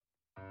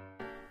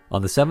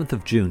On the 7th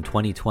of June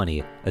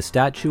 2020, a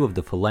statue of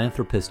the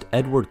philanthropist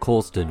Edward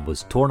Colston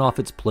was torn off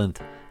its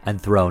plinth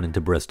and thrown into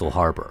Bristol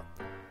Harbour.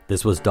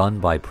 This was done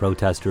by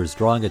protesters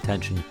drawing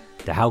attention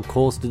to how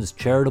Colston's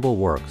charitable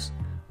works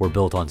were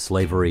built on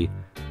slavery,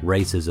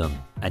 racism,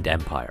 and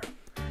empire.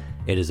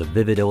 It is a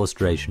vivid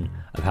illustration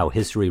of how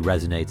history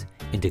resonates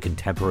into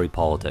contemporary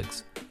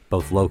politics,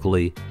 both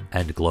locally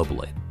and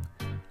globally.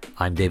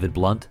 I'm David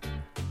Blunt.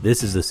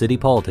 This is the City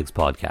Politics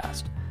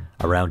Podcast,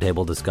 a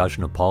roundtable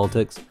discussion of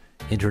politics,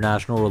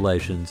 international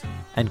relations,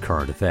 and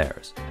current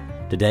affairs.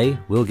 Today,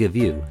 we'll give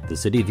you the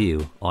city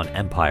view on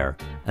empire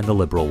and the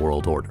liberal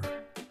world order.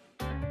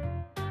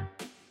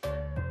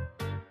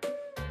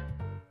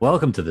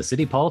 Welcome to the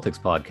City Politics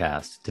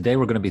Podcast. Today,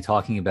 we're going to be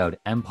talking about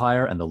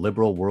empire and the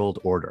liberal world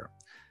order.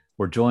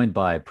 We're joined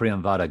by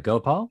Priyamvada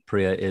Gopal.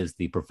 Priya is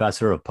the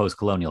Professor of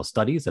Postcolonial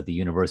Studies at the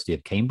University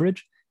of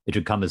Cambridge. It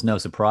should come as no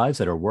surprise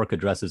that her work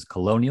addresses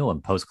colonial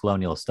and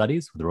postcolonial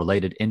studies with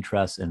related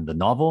interests in the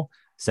novel,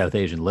 South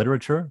Asian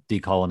literature,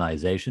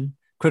 decolonization,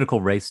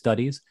 critical race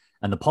studies,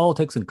 and the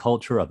politics and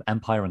culture of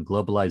empire and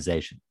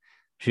globalization.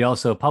 She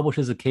also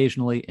publishes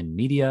occasionally in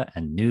media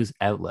and news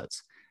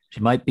outlets. She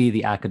might be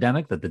the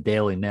academic that the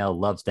Daily Mail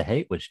loves to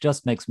hate, which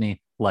just makes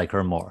me like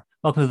her more.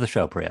 Welcome to the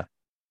show, Priya.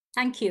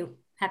 Thank you.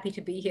 Happy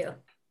to be here.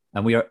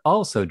 And we are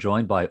also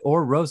joined by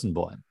Or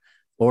Rosenboim.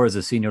 Or is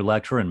a senior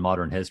lecturer in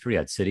modern history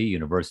at City,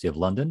 University of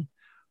London.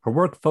 Her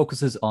work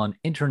focuses on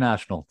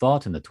international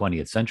thought in the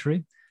 20th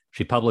century.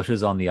 She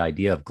publishes on the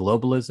idea of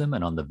globalism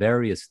and on the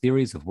various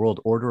theories of world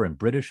order in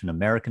British and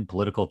American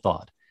political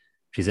thought.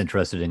 She's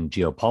interested in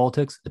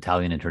geopolitics,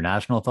 Italian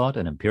international thought,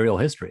 and imperial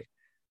history.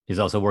 She's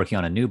also working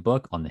on a new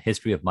book on the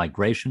history of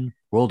migration,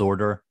 world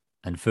order,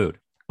 and food.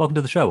 Welcome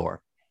to the show,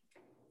 Or.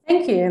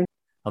 Thank you.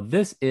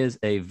 This is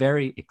a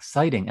very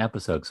exciting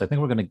episode because I think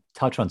we're going to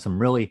touch on some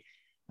really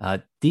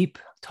deep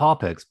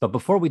topics. But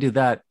before we do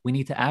that, we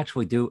need to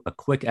actually do a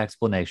quick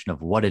explanation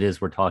of what it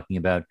is we're talking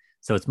about.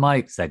 So it's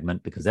my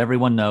segment because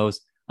everyone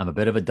knows I'm a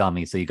bit of a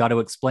dummy. So you got to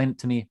explain it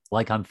to me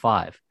like I'm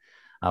five,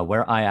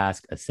 where I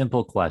ask a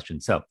simple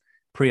question. So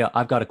Priya,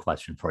 I've got a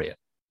question for you.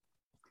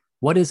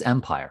 What is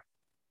empire?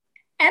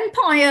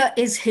 Empire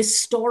is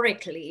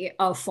historically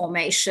a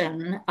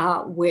formation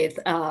with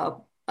a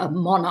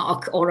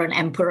monarch or an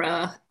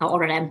emperor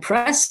or an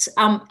empress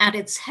at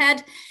its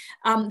head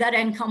that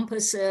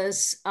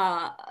encompasses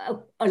a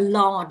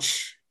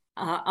large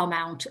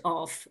amount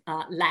of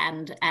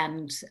land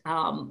and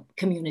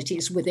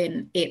communities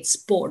within its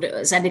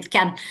borders. And it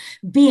can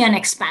be an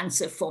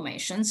expansive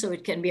formation. So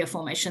it can be a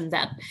formation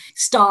that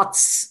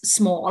starts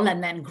small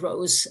and then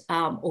grows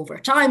over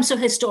time. So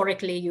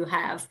historically, you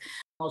have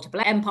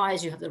multiple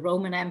empires. You have the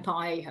Roman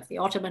Empire, you have the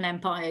Ottoman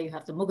Empire, you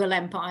have the Mughal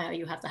Empire,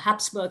 you have the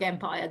Habsburg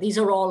Empire. These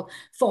are all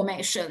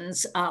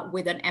formations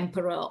with an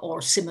emperor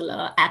or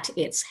similar at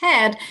its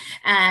head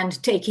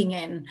and taking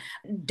in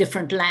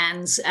different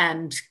lands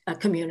and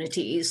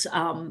communities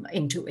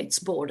into its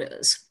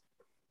borders.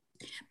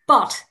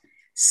 But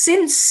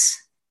since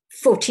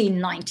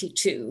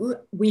 1492,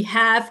 we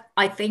have,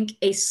 I think,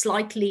 a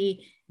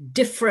slightly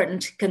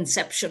different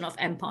conception of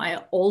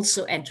empire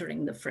also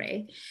entering the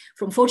fray.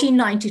 From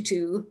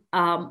 1492,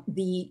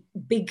 the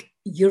big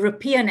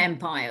European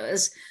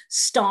empires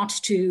start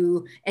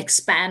to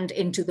expand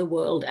into the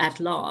world at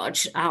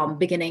large,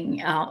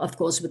 beginning, of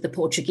course, with the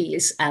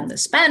Portuguese and the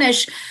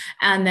Spanish,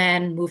 and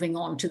then moving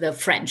on to the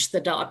French,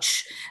 the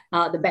Dutch,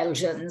 the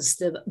Belgians,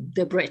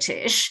 the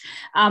British.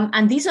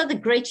 And these are the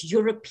great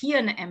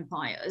European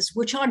empires,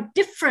 which are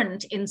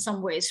different in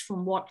some ways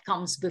from what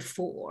comes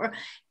before,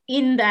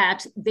 in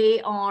that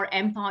they are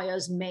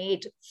empires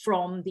made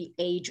from the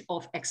age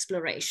of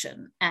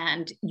exploration.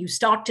 And you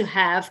start to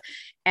have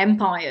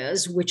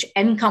empires which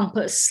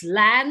encompass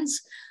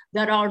lands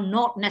that are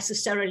not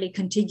necessarily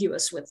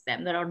contiguous with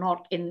them, that are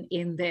not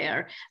in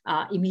their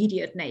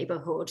immediate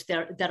neighborhood,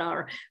 that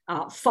are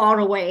far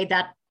away,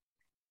 that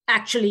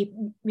actually,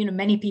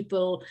 many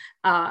people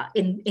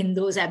in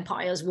those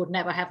empires would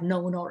never have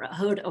known or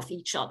heard of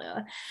each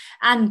other.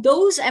 And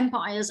those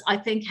empires, I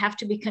think, have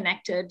to be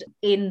connected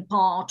in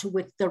part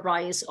with the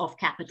rise of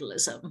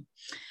capitalism.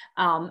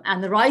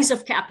 And the rise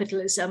of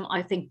capitalism,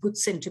 I think,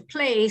 puts into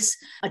place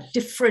a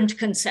different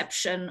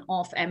conception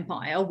of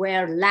empire,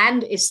 where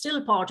land is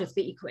still part of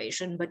the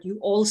equation, but you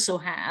also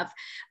have,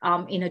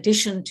 in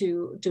addition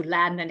to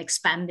land and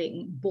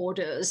expanding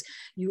borders,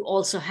 you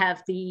also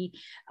have the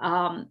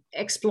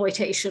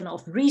exploitation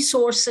of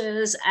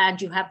resources, and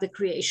you have the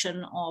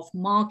creation of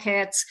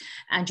markets,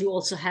 and you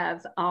also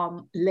have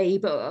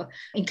labor,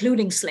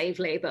 including slave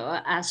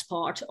labor, as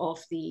part of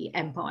the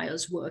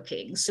empire's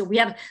working. So we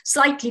have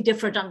slightly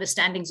different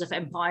understandings of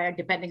empire,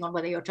 depending on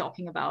whether you're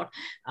talking about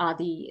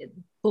the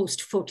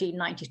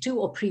post-1492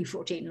 or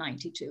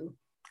pre-1492.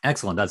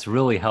 Excellent. That's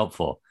really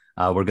helpful.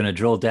 We're going to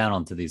drill down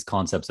onto these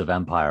concepts of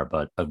empire,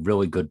 but a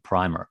really good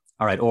primer.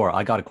 All right, Or,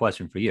 I got a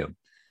question for you.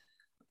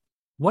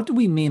 What do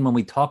we mean when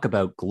we talk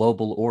about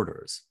global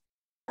orders?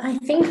 I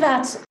think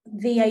that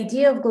the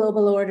idea of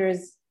global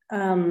orders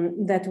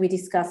that we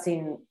discuss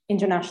in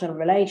international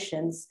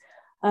relations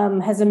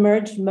has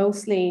emerged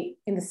mostly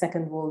in the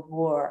Second World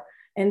War.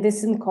 And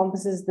this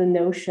encompasses the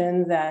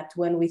notion that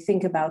when we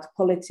think about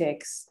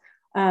politics,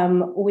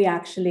 we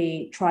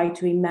actually try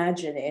to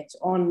imagine it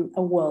on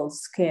a world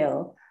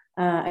scale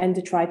and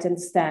to try to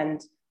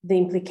understand the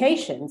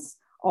implications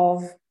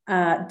of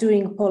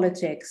doing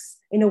politics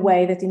in a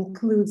way that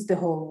includes the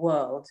whole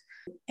world.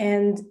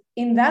 And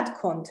in that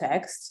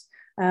context,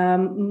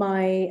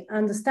 my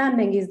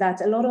understanding is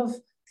that a lot of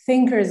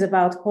thinkers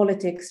about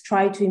politics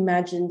try to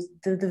imagine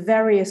the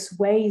various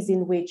ways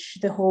in which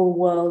the whole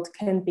world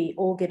can be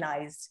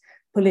organized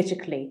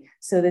politically.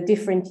 So the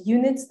different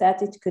units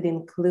that it could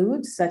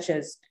include, such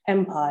as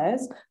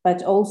empires,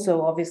 but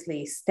also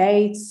obviously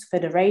states,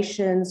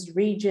 federations,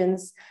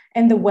 regions,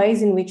 and the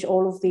ways in which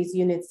all of these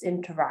units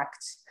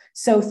interact.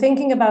 So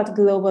thinking about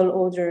global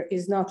order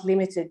is not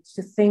limited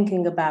to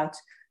thinking about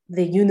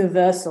the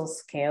universal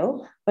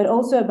scale, but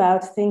also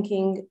about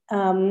thinking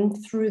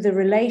through the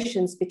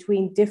relations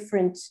between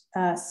different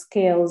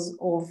scales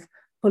of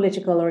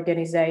political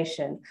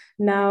organization.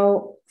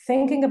 Now,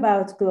 thinking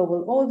about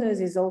global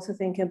orders is also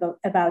thinking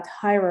about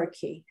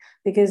hierarchy,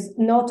 because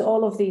not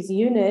all of these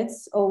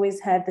units always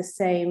had the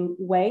same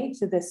weight,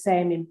 the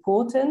same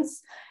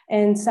importance,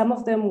 and some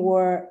of them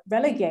were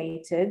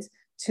relegated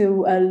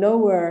to a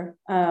lower,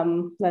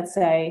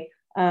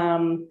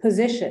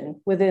 position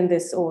within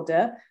this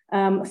order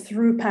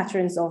through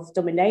patterns of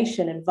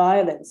domination and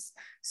violence.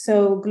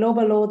 So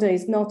global order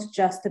is not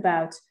just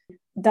about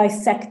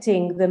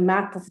dissecting the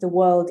map of the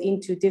world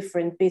into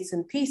different bits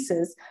and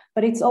pieces,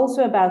 but it's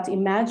also about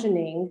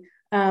imagining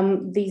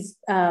these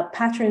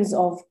patterns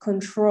of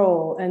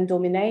control and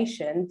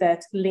domination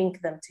that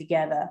link them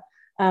together.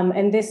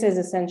 And this is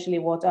essentially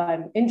what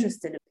I'm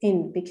interested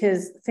in,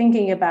 because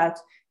thinking about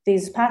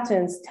these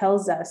patterns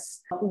tells us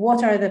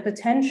what are the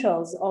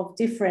potentials of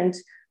different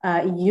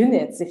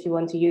units, if you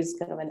want to use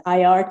kind of an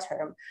IR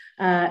term,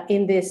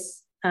 in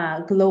this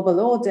global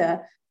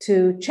order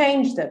to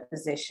change their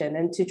position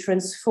and to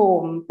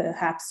transform,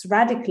 perhaps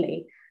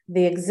radically,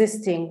 the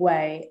existing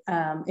way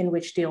in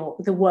which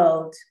the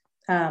world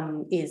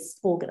is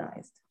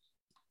organized.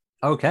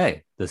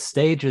 Okay, the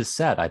stage is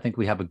set. I think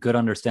we have a good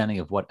understanding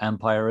of what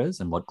empire is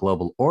and what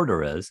global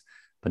order is.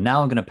 But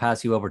now I'm going to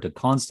pass you over to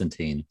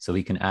Konstantin so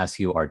he can ask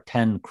you our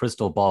 10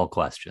 crystal ball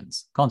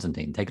questions.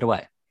 Konstantin, take it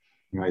away.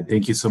 All right,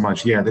 thank you so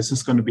much. Yeah, this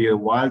is going to be a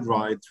wild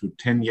ride through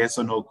 10 yes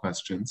or no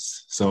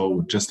questions.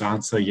 So just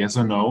answer yes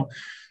or no.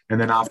 And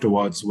then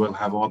afterwards, we'll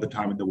have all the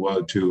time in the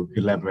world to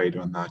elaborate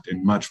on that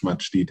in much,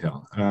 much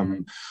detail.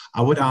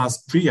 I would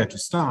ask Priya to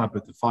start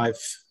with the 5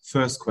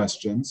 first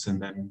questions,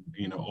 and then,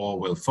 Or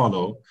will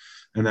follow.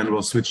 And then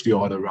we'll switch the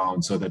order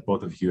around so that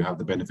both of you have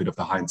the benefit of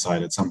the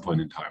hindsight at some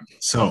point in time.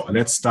 So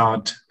let's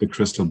start the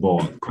crystal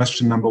ball.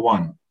 Question number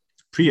 1.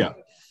 Priya,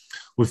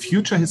 will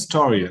future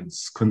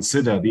historians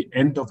consider the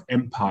end of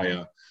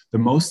empire the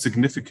most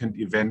significant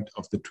event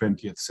of the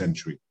 20th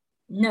century?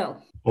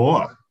 No.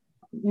 Or?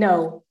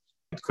 No.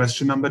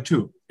 Question number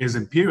 2. Is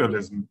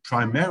imperialism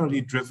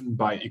primarily driven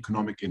by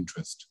economic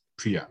interest?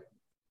 Priya?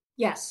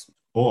 Yes.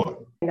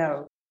 Or?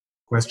 No.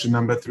 Question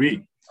number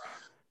 3.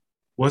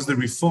 Was the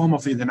reform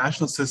of the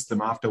international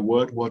system after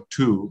World War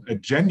II a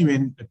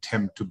genuine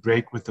attempt to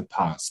break with the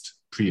past?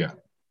 Priya?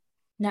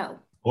 No.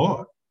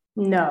 Or?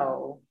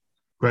 No.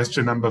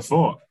 Question number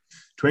 4.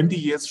 20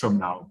 years from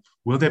now,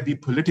 will there be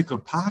political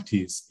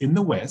parties in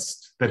the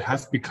West that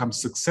have become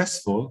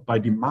successful by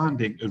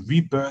demanding a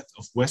rebirth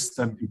of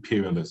Western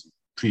imperialism?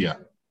 Priya?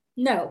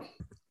 No.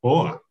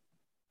 Or?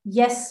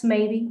 Yes,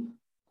 maybe.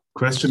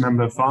 Question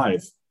number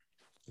 5.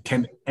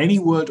 Can any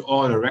world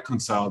order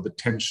reconcile the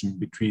tension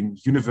between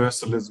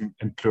universalism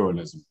and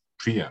pluralism?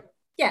 Priya?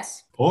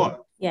 Yes.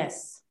 Or?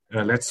 Yes.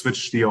 Let's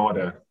switch the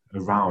order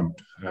around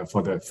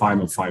for the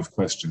final 5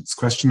 questions.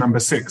 Question number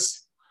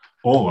 6.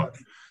 Or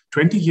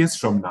 20 years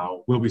from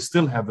now, will we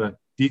still have a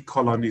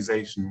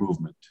decolonization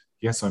movement?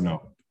 Yes or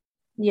no?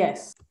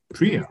 Yes.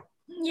 Priya?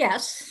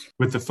 Yes.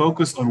 With the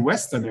focus on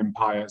Western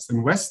empires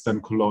and Western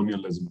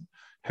colonialism,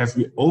 have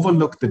we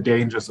overlooked the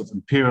dangers of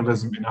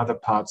imperialism in other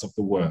parts of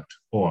the world?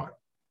 Or?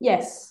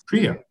 Yes.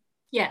 Priya?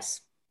 Yes.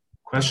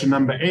 Question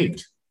number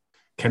 8.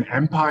 Can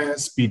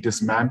empires be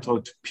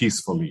dismantled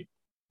peacefully?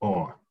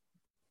 Or?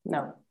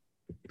 No.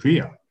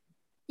 Priya?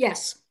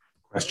 Yes.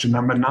 Question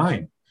number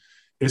 9.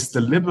 Is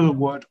the liberal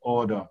world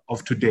order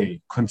of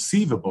today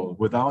conceivable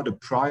without a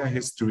prior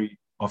history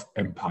of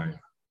empire?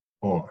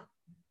 Or?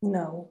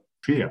 No.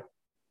 Priya?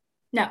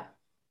 No.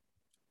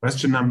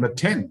 Question number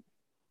 10.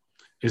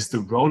 Is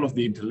the role of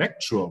the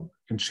intellectual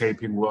in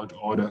shaping world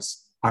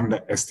orders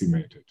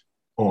underestimated?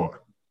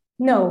 Or?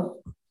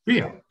 No.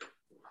 Priya?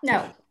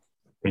 No.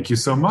 Thank you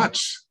so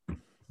much.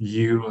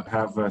 You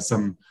have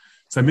some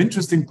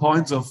interesting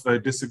points of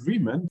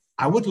disagreement.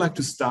 I would like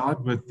to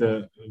start with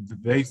the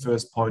very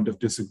first point of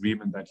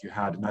disagreement that you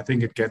had, and I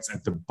think it gets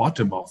at the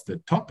bottom of the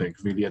topic,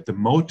 really, at the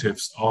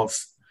motives of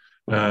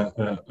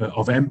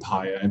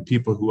empire and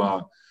people who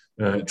are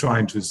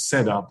trying to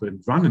set up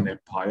and run an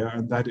empire,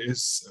 and that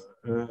is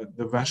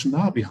the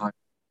rationale behind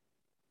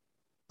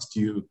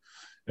you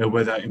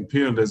whether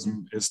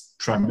imperialism is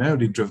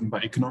primarily driven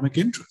by economic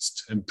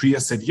interest. And Priya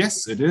said,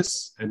 yes, it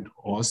is. And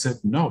Or said,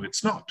 no,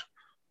 it's not.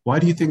 Why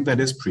do you think that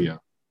is, Priya?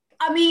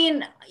 I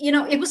mean,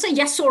 it was a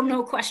yes or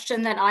no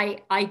question that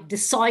I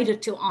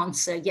decided to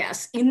answer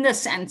yes, in the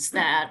sense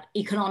that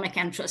economic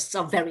interests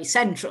are very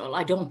central.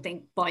 I don't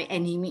think by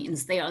any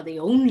means they are the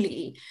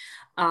only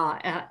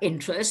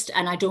interest,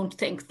 and I don't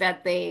think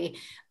that they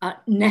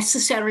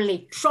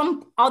necessarily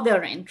trump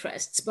other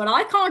interests. But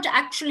I can't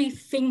actually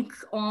think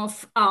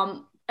of,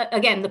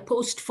 again, the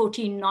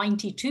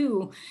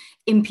post-1492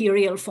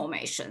 imperial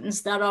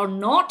formations that are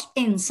not,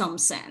 in some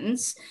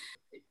sense,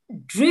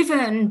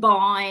 driven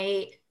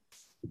by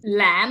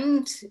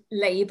land,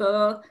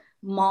 labor,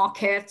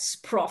 markets,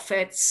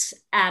 profits,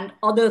 and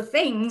other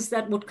things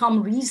that would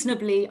come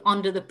reasonably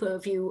under the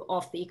purview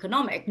of the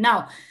economic.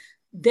 Now,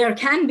 there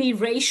can be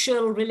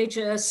racial,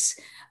 religious,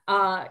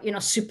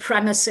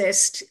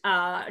 supremacist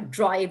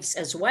drives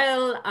as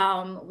well.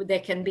 There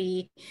can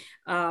be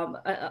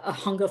a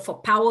hunger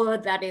for power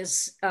that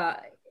is,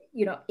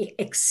 it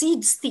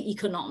exceeds the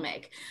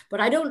economic.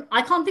 But I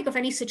can't think of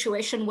any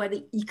situation where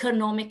the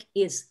economic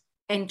is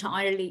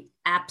entirely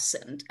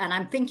absent. And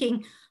I'm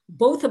thinking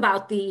both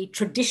about the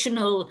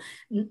traditional,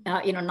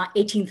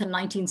 18th and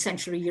 19th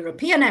century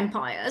European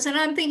empires, and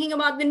I'm thinking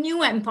about the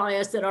new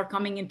empires that are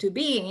coming into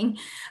being,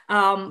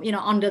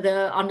 under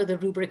the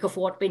rubric of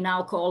what we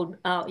now call,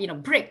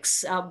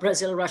 BRICS: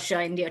 Brazil,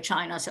 Russia, India,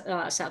 China,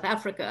 South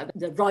Africa,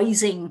 the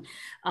rising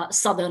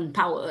southern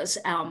powers,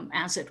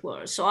 as it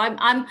were. So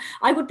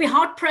I would be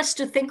hard pressed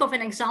to think of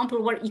an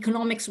example where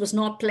economics was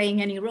not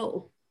playing any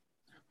role.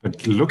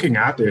 But looking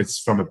at it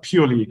from a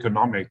purely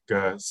economic,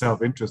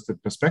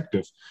 self-interested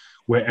perspective,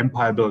 were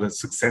empire builders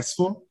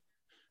successful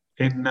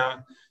in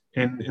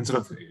sort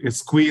of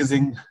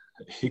squeezing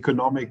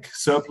economic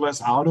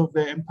surplus out of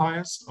their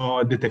empires,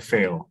 or did they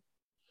fail?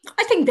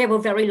 I think they were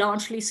very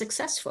largely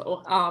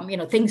successful.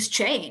 Things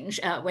change.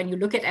 When you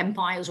look at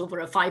empires over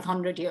a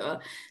 500-year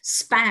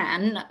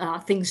span,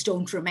 things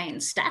don't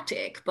remain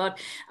static. But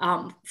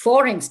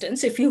for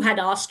instance, if you had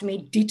asked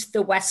me, did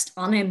the West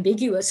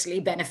unambiguously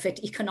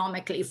benefit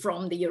economically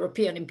from the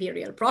European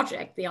imperial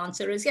project? The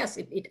answer is yes,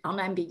 it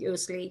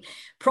unambiguously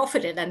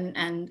profited.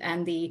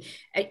 And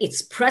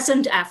its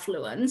present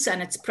affluence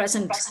and its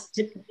present,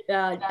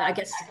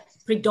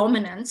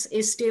 predominance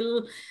is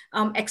still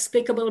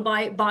explicable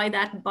by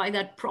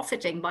that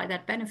profiting, by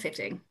that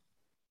benefiting.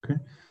 Okay,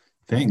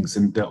 thanks.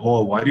 And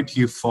Or, why did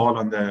you fall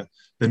on the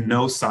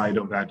no side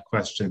of that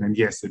question? And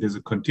yes, it is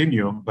a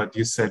continuum, but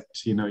you said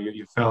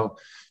you fell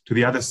to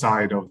the other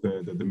side of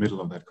the middle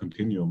of that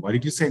continuum. Why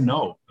did you say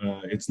no?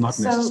 It's not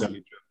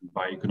necessarily driven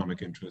by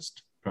economic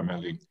interest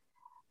primarily.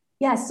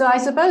 Yeah, so I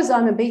suppose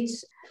I'm a bit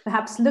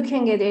perhaps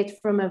looking at it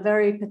from a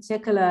very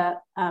particular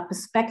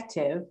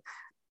perspective,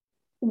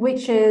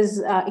 which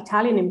is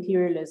Italian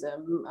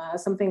imperialism,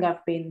 something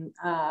I've been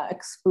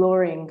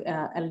exploring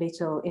a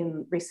little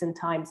in recent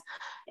times.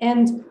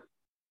 And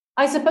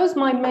I suppose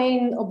my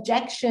main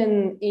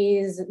objection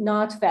is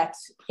not that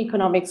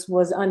economics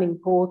was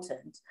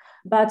unimportant,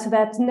 but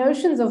that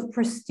notions of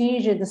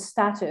prestige and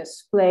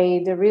status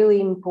played a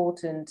really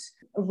important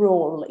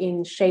role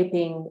in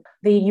shaping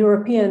the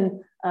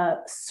European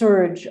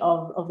surge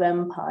of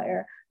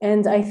empire.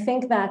 And I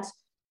think that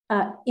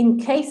in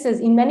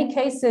many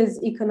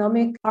cases,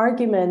 economic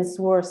arguments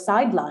were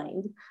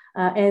sidelined,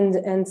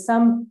 and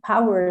some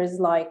powers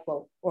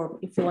or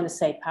if you want to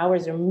say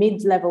powers or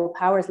mid-level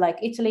powers like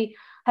Italy,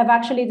 have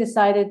actually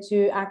decided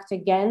to act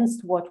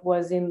against what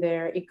was in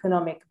their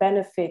economic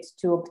benefit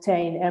to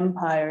obtain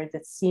empire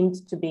that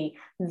seemed to be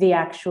the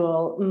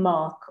actual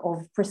mark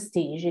of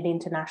prestige in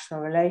international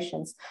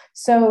relations.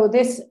 So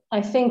this,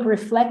 I think,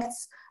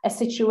 reflects a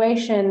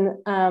situation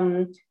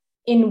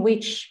in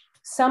which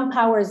some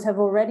powers have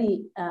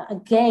already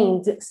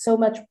gained so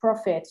much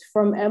profit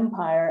from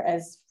empire,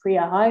 as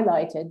Priya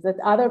highlighted, that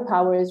other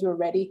powers were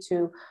ready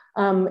to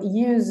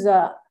use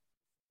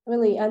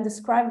really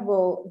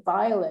undescribable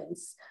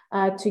violence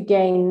to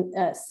gain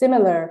a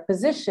similar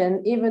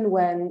position, even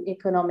when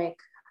economic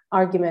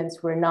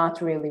arguments were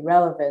not really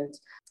relevant.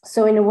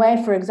 So in a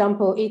way, for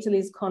example,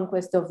 Italy's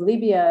conquest of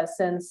Libya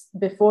since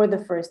before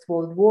the First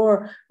World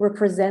War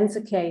represents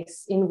a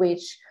case in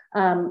which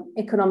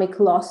economic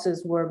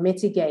losses were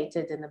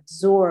mitigated and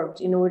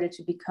absorbed in order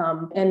to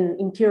become an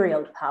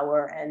imperial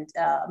power and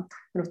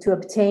to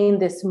obtain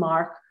this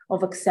mark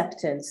of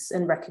acceptance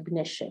and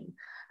recognition.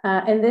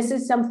 And this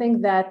is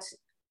something that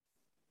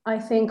I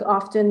think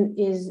often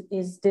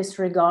is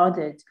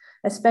disregarded,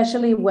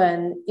 especially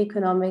when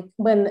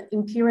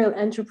imperial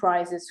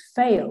enterprises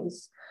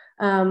fails.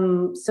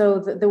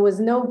 There was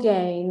no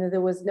gain,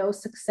 there was no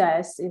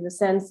success, in the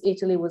sense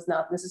Italy was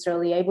not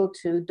necessarily able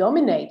to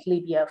dominate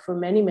Libya for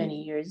many,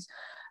 many years,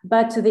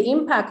 but the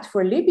impact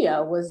for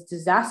Libya was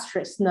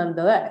disastrous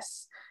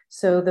nonetheless.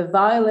 So the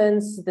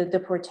violence, the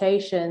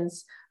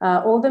deportations,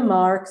 all the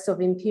marks of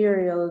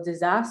imperial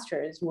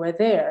disasters were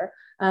there,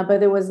 but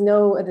there was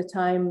no, at the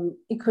time,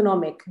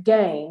 economic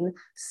gain.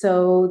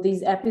 So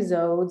these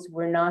episodes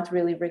were not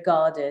really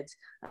regarded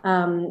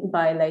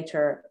by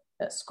later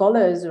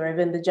scholars or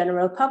even the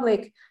general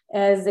public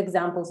as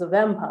examples of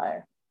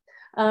empire.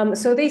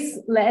 So this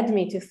led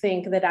me to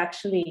think that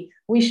actually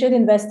we should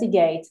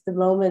investigate the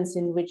moments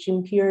in which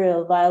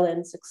imperial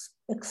violence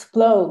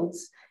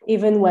explodes,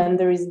 even when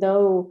there is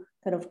no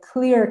kind of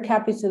clear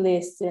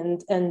capitalist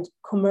and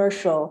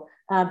commercial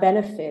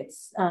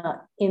benefits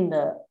in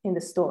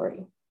the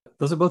story.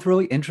 Those are both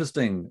really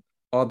interesting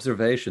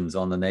observations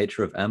on the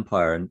nature of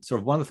empire, and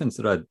sort of one of the things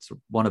that I sort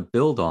of want to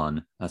build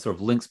on sort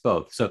of links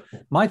both. So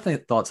my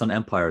thoughts on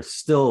empire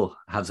still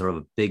have sort of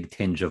a big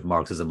tinge of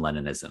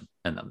Marxism-Leninism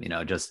in them.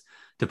 Just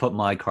to put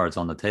my cards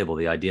on the table,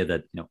 the idea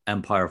that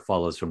empire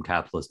follows from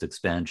capitalist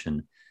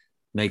expansion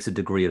makes a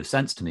degree of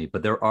sense to me.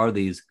 But there are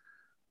these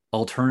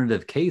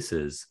alternative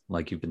cases,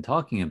 like you've been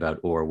talking about,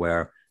 or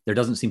where there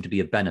doesn't seem to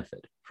be a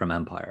benefit from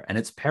empire, and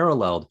it's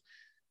paralleled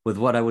with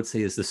what I would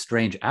say is the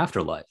strange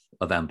afterlife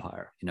of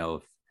empire.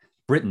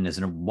 Britain is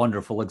a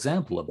wonderful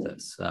example of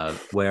this,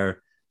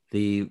 where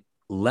the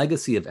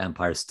legacy of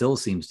empire still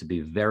seems to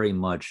be very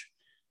much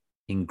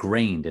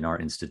ingrained in our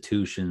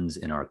institutions,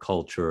 in our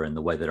culture, and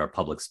the way that our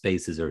public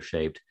spaces are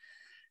shaped.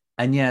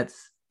 And yet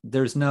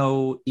there's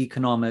no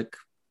economic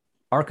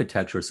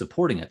architecture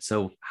supporting it.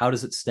 So how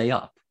does it stay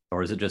up?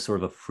 Or is it just sort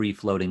of a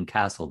free-floating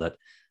castle that,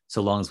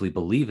 so long as we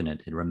believe in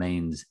it, it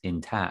remains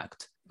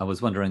intact? I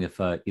was wondering if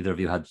either of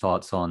you had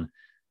thoughts on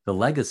the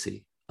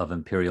legacy of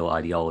imperial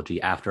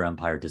ideology after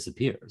empire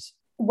disappears.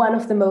 One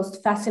of the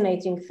most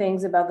fascinating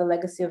things about the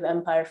legacy of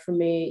empire for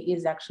me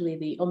is actually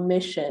the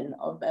omission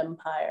of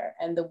empire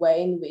and the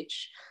way in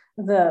which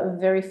the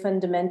very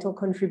fundamental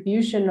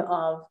contribution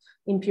of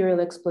imperial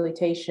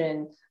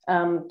exploitation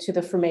to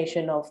the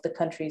formation of the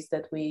countries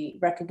that we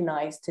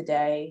recognize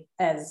today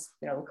as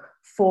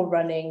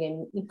forerunning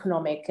in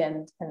economic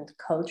and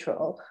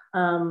cultural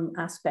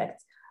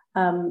aspects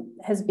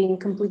has been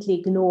completely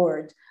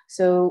ignored.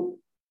 So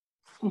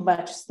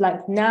much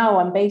like now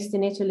I'm based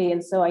in Italy,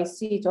 and so I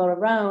see it all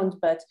around,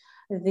 but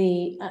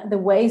the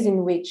ways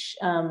in which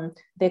the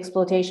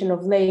exploitation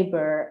of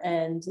labor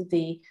and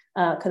the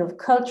kind of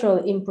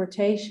cultural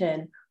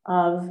importation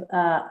of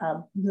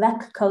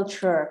Black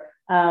culture,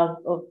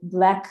 of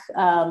Black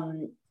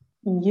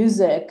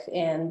music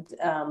and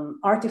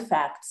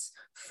artifacts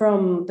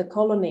from the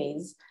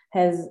colonies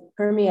has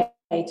permeated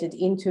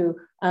into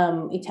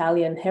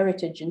Italian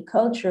heritage and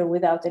culture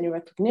without any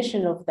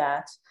recognition of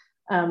that,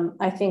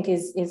 I think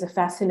is a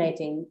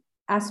fascinating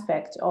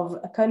aspect of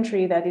a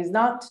country that is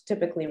not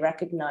typically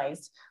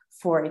recognized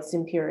for its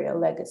imperial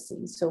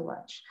legacy so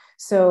much.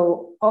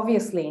 So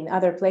obviously in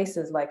other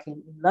places like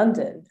in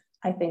London,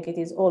 I think it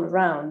is all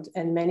around,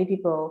 and many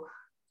people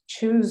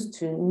choose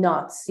to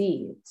not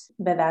see it,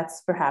 but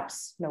that's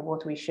perhaps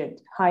what we should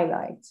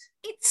highlight.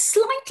 It's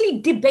slightly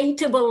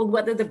debatable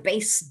whether the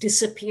base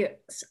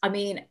disappears. I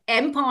mean,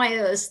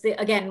 empires,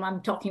 again,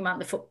 I'm talking about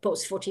the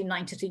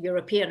post-1492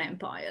 European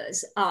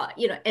empires,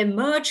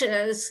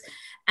 emerges,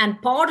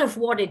 and part of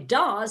what it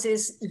does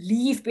is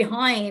leave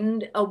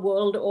behind a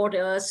world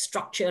order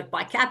structured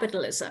by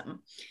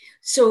capitalism.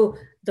 So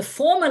the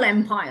formal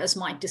empires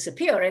might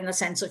disappear in the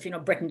sense of,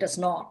 Britain does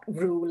not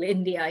rule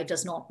India, it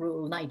does not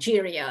rule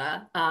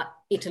Nigeria,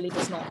 Italy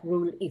does not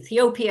rule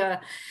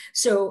Ethiopia.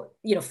 So,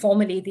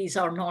 formally these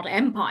are not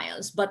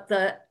empires, but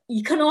the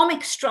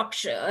economic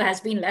structure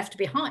has been left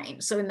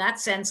behind. So in that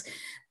sense,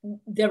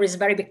 there is a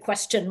very big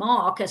question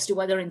mark as to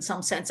whether in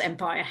some sense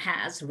empire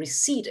has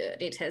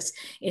receded. It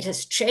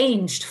has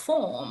changed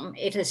form.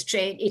 It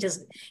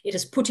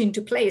has put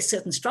into place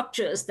certain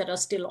structures that are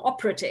still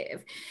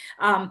operative.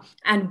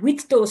 And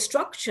with those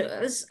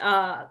structures,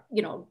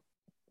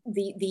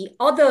 the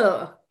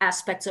other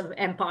aspects of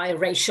empire,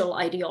 racial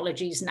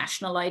ideologies,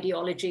 national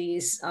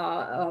ideologies,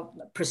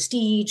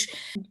 prestige,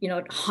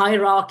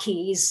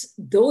 hierarchies,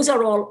 those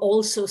are all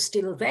also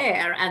still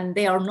there. And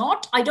they are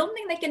not, I don't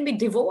think they can be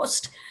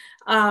divorced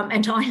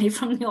entirely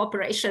from the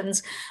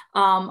operations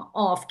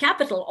of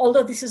capital,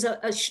 although this is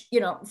a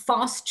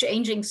fast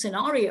changing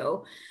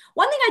scenario.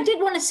 One thing I did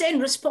want to say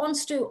in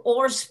response to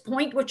Or's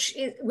point, which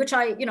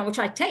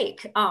I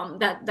take,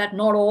 that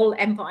not all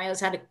empires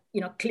had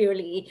a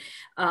clearly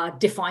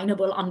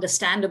definable,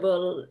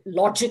 understandable,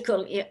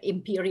 logical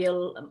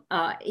imperial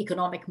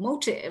economic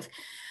motive.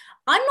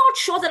 I'm not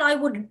sure that I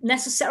would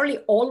necessarily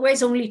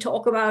always only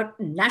talk about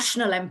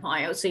national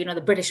empires, so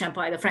the British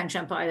Empire, the French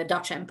Empire, the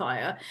Dutch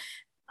Empire.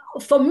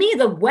 For me,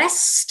 the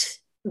West,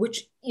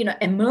 which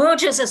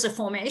emerges as a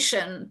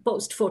formation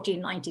post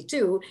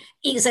 1492,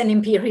 is an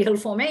imperial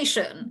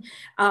formation,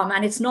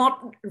 and it's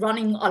not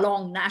running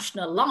along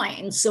national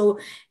lines. So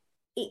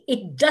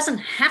it doesn't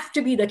have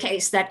to be the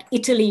case that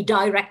Italy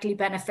directly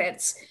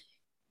benefits.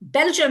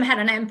 Belgium had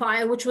an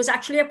empire which was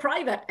actually a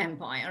private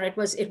empire. It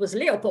was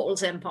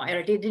Leopold's empire.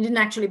 It didn't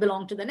actually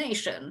belong to the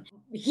nation.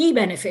 He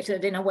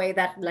benefited in a way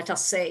that, let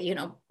us say,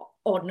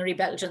 ordinary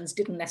Belgians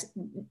didn't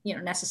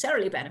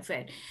necessarily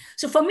benefit.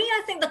 So for me,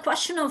 I think the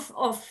question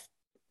of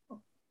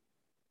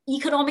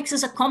economics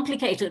is a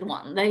complicated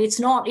one.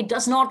 It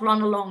does not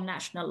run along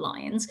national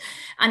lines,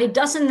 and it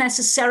doesn't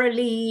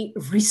necessarily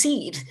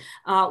recede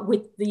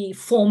with the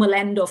formal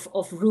end of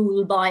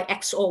rule by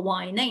X or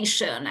Y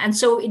nation. And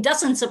so it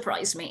doesn't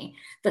surprise me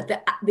that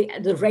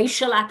the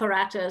racial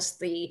apparatus,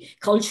 the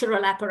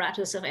cultural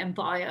apparatus of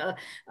empire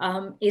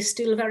is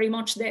still very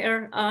much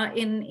there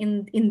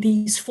in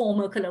these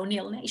former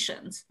colonial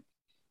nations.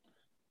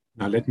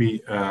 Now, let me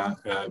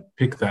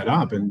pick that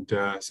up and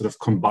sort of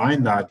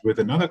combine that with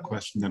another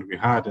question that we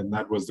had, and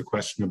that was the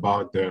question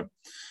about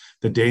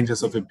the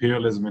dangers of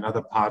imperialism in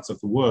other parts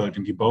of the world.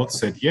 And you both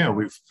said, yeah,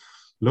 we've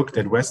looked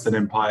at Western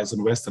empires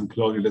and Western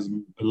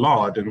colonialism a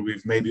lot, and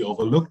we've maybe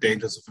overlooked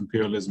dangers of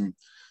imperialism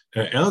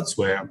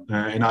elsewhere.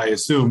 And I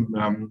assume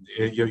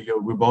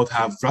we both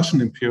have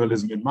Russian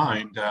imperialism in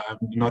mind. I'm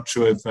not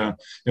sure if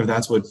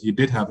that's what you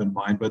did have in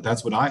mind, but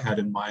that's what I had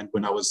in mind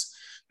when I was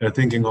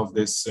thinking of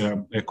this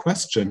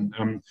question.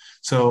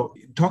 So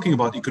talking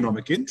about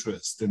economic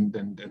interest and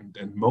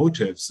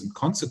motives and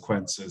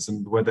consequences,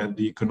 and whether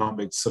the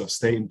economics sort of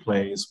stay in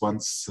place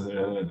once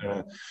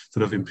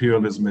sort of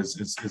imperialism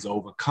is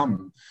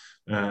overcome,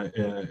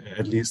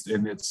 at least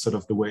in its sort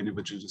of the way in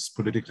which it is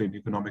politically and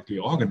economically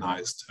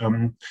organized.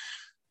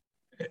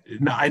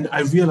 Now,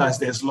 I realize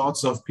there's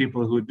lots of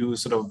people who do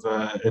sort of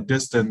a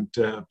distant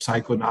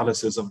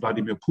psychoanalysis of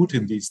Vladimir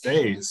Putin these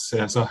days.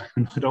 So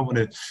I don't want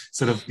to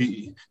sort of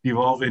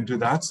devolve into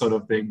that sort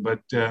of thing.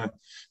 But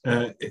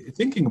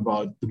thinking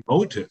about the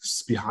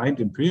motives behind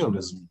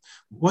imperialism,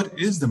 what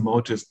is the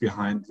motive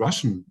behind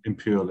Russian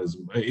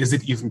imperialism? Is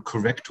it even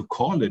correct to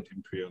call it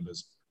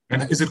imperialism?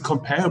 And is it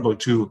comparable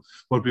to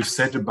what we've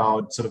said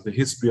about sort of the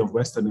history of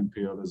Western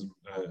imperialism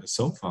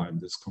so far in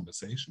this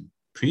conversation?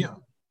 Priya?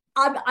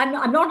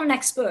 I'm not an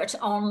expert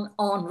on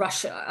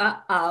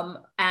Russia,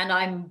 and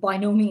I'm by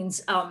no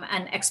means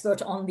an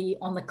expert on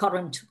the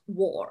current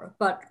war.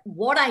 But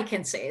what I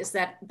can say is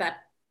that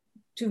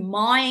to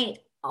my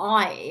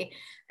eye,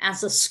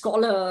 as a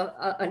scholar,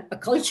 a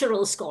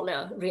cultural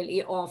scholar,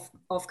 really of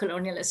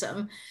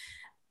colonialism,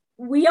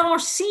 we are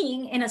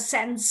seeing, in a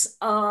sense,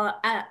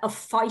 a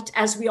fight,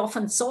 as we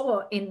often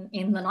saw in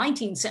the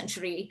 19th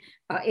century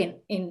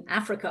in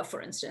Africa, for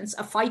instance,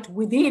 a fight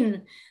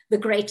within the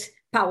great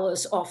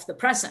powers of the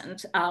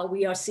present.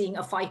 We are seeing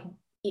a fight,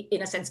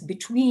 in a sense,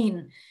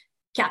 between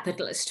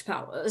capitalist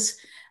powers.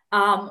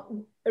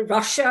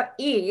 Russia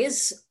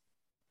is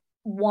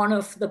one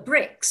of the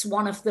BRICS,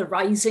 one of the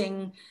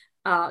rising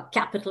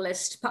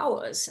capitalist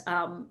powers.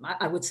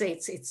 I would say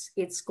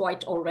it's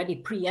quite already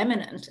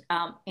preeminent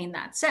in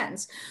that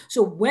sense.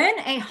 So when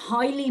a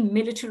highly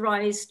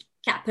militarized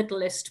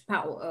capitalist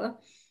power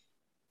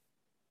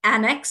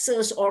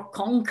annexes or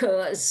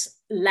conquers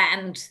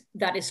land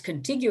that is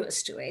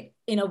contiguous to it,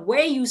 in a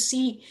way you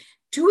see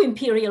two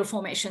imperial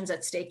formations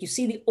at stake. You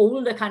see the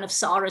older kind of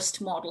Tsarist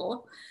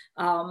model,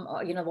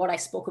 what I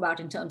spoke about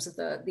in terms of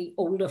the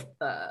older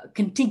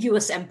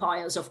contiguous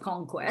empires of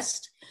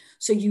conquest.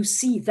 So you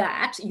see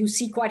that. You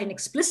see quite an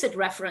explicit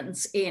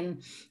reference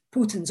in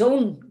Putin's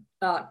own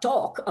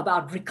talk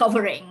about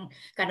recovering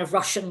kind of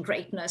Russian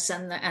greatness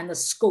and the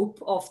scope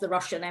of the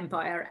Russian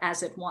Empire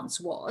as it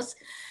once was.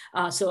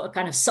 So a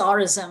kind of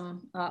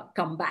Tsarism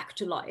come back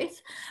to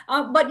life.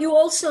 But you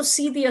also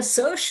see the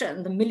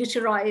assertion, the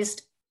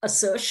militarized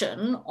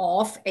assertion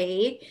of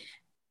a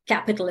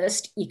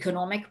capitalist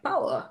economic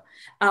power.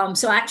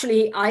 So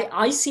actually,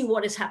 I see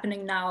what is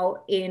happening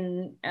now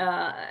in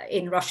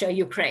Russia,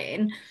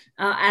 Ukraine,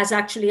 as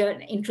actually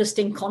an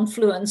interesting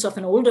confluence of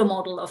an older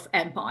model of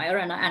empire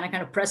and a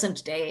kind of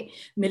present day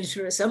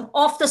militarism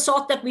of the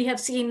sort that we have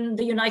seen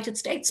the United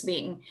States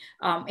being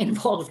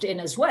involved in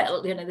as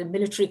well. The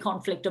military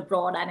conflict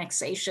abroad,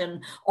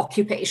 annexation,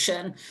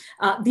 occupation.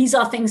 These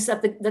are things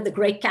that the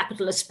great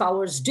capitalist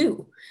powers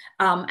do.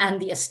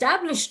 And the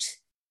established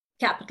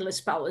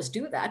capitalist powers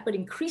do that, but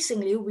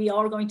increasingly we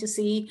are going to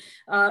see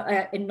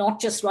in not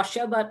just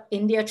Russia, but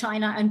India,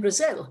 China, and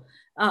Brazil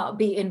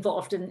be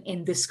involved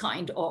in this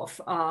kind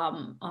of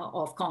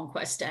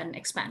conquest and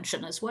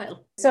expansion as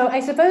well. So I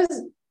suppose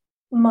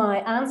my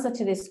answer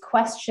to this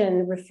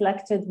question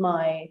reflected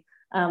my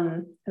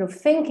kind of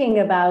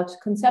thinking about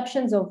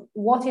conceptions of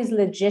what is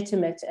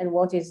legitimate and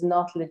what is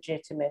not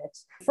legitimate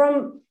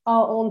from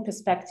our own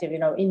perspective,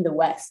 in the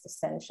West,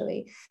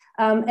 essentially.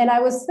 And I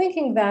was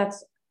thinking that,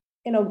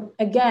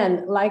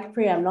 again, like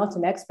Priya, I'm not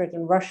an expert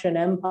in Russian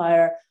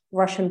Empire,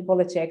 Russian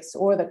politics,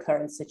 or the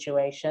current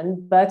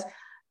situation, but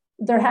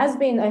there has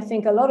been, I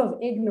think, a lot of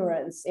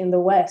ignorance in the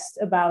West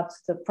about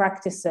the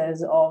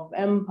practices of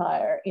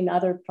empire in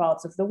other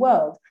parts of the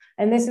world.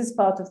 And this is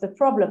part of the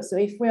problem. So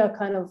if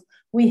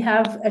we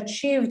have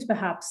achieved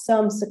perhaps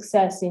some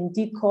success in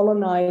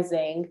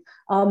decolonizing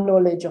our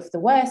knowledge of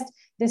the West,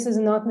 this has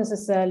not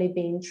necessarily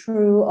been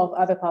true of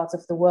other parts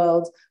of the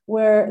world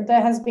where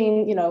there has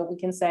been, we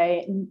can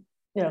say,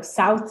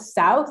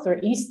 South or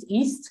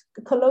East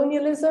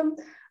colonialism.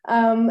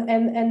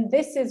 And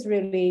this is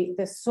really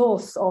the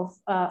source of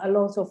a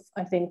lot of,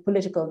 I think,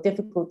 political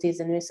difficulties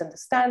and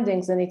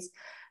misunderstandings. And it's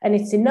And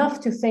it's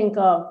enough to think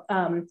of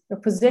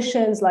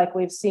positions like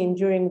we've seen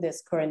during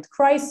this current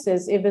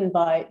crisis, even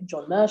by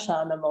John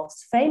Mearsheimer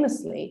most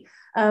famously,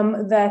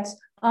 that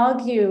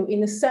argue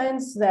in a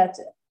sense that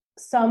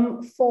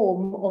some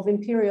form of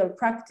imperial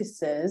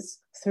practices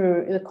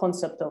through the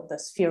concept of the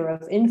sphere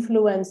of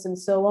influence and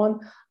so on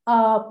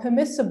are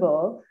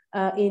permissible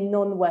in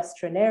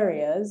non-Western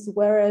areas,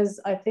 whereas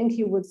I think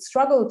you would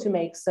struggle to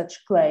make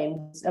such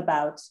claims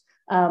about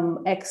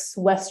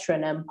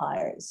ex-Western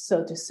empires.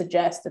 So to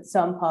suggest that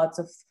some parts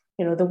of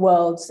the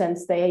world,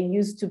 since they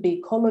used to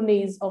be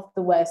colonies of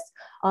the West,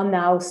 are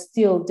now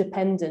still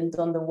dependent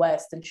on the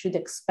West and should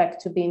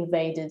expect to be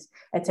invaded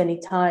at any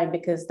time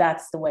because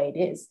that's the way it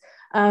is.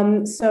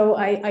 So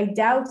I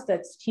doubt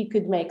that he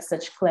could make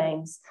such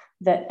claims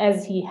that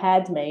as he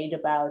had made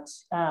about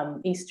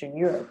Eastern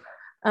Europe.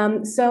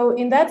 So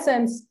in that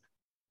sense,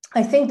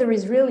 I think there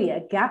is really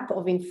a gap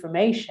of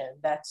information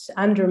that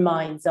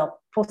undermines our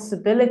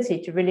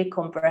possibility to really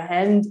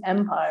comprehend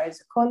empire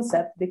as a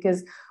concept,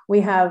 because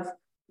we have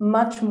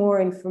much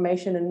more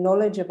information and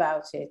knowledge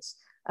about it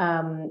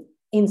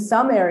in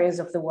some areas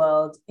of the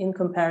world in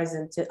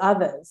comparison to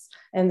others.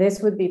 And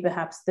this would be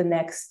perhaps the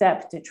next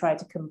step, to try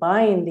to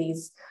combine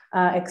these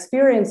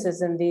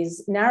experiences and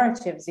these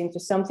narratives into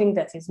something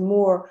that is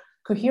more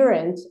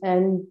coherent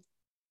and,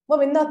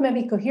 well, not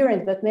maybe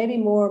coherent, but maybe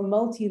more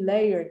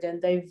multi-layered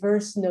and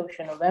diverse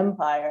notion of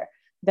empire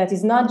that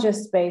is not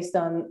just based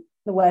on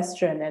the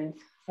Western and,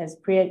 as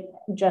Priya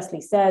justly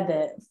said,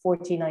 the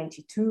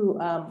 1492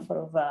 sort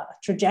of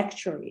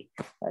trajectory,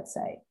 let's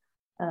say.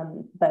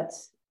 But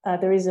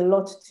there is a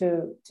lot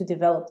to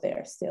develop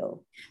there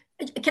still.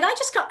 Can I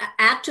just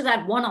add to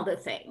that one other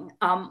thing?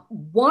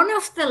 One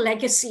of the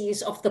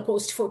legacies of the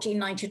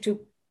post-1492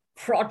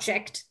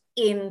 project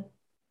in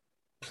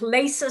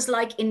places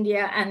like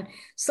India and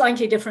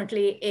slightly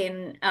differently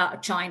in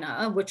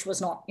China, which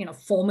was not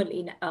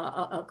formally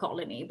a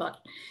colony, but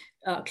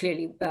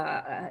clearly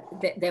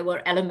there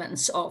were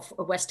elements of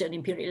Western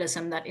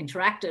imperialism that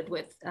interacted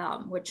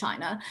with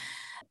China.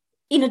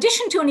 In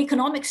addition to an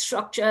economic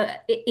structure,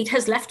 it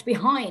has left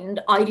behind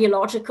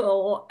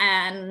ideological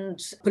and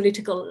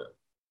political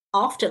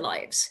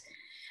afterlives.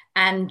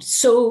 And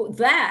so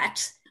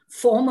that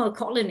former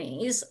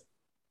colonies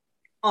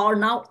are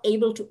now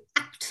able to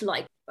act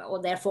like,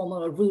 or their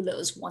former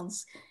rulers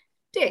once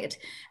did.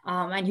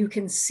 And you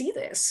can see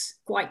this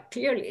quite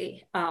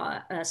clearly,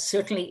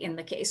 certainly in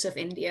the case of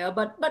India,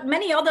 but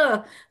many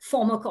other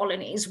former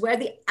colonies where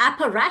the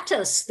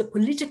apparatus, the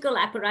political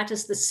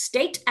apparatus, the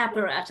state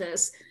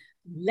apparatus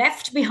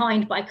left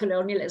behind by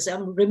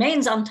colonialism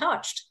remains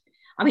untouched.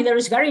 I mean, there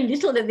is very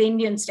little that the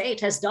Indian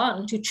state has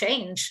done to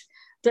change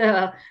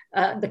the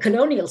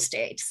colonial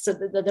state. So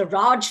the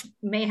Raj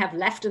may have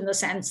left in the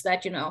sense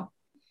that,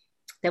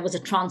 there was a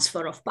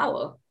transfer of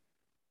power.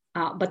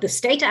 But the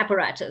state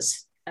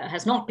apparatus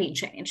has not been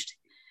changed.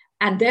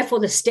 And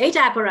therefore, the state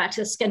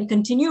apparatus can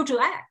continue to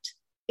act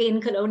in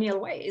colonial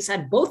ways.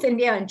 And both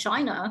India and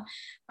China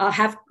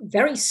have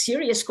very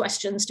serious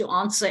questions to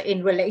answer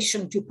in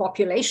relation to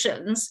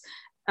populations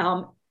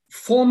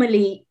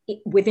formally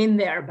within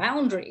their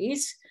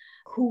boundaries,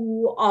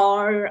 who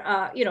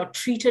are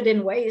treated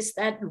in ways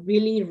that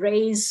really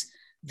raise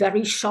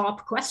very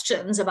sharp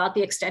questions about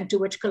the extent to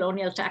which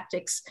colonial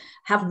tactics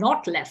have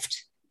not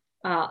left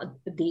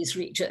these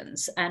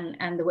regions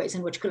and the ways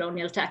in which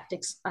colonial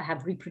tactics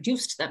have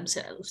reproduced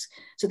themselves.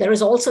 So there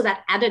is also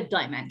that added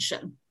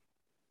dimension.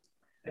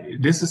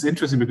 This is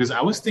interesting because I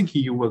was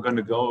thinking you were going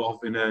to go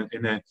off in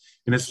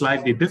a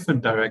slightly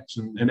different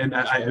direction, and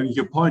then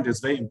your point is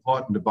very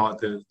important about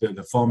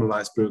the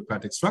formalized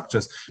bureaucratic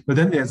structures. But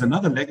then there's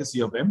another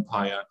legacy of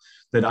empire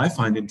that I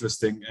find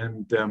interesting,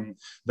 and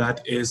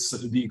that is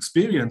the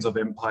experience of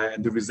empire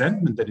and the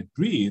resentment that it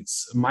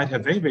breeds might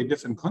have very, very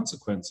different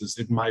consequences.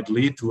 It might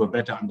lead to a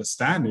better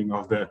understanding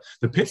of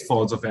the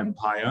pitfalls of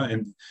empire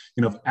and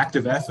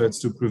active efforts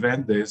to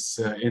prevent this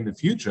in the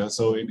future.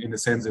 So in a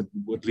sense, it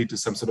would lead to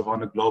some sort of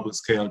on a global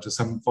scale to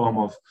some form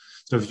of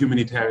sort of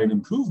humanitarian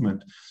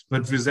improvement.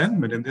 But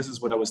resentment, and this is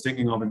what I was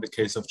thinking of in the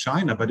case of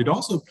China, but it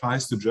also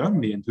applies to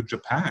Germany and to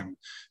Japan.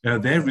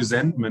 Their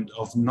resentment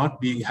of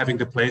not having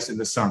the place in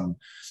the sun,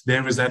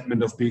 their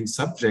resentment of being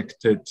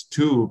subjected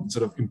to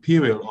sort of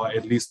imperial or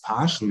at least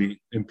partially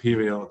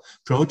imperial,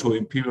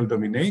 proto-imperial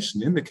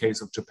domination in the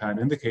case of Japan,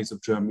 in the case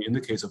of Germany, in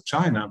the case of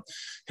China,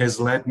 has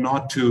led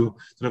not to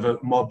sort of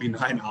a more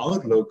benign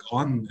outlook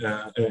on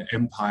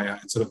empire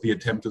and sort of the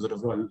attempt to sort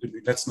of, well,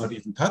 let's not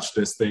even touch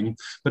this thing,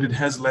 but it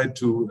has led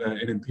to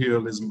an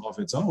imperialism of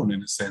its own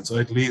in a sense, or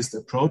at least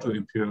a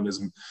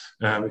proto-imperialism.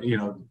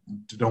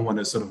 Don't want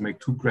to sort of make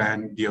too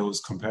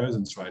grandiose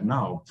comparisons right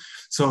now.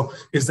 So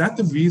is that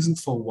the reason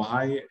for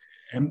why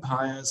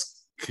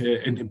empires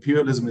and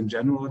imperialism in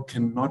general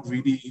cannot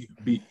really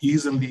be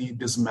easily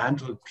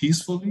dismantled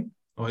peacefully?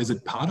 Or is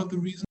it part of the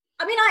reason?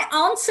 I mean,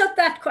 I answered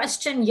that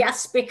question,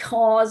 yes,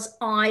 because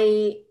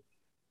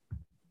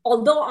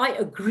although I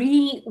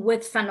agree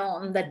with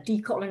Fanon that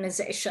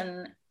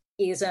decolonization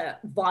is a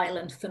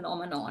violent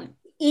phenomenon,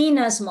 in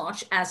as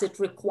much as it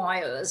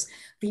requires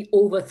the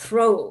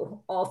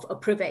overthrow of a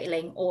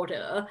prevailing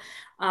order.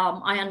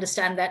 I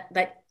understand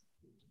that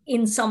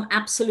in some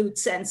absolute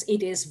sense,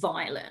 it is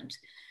violent.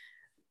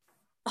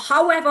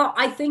 However,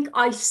 I think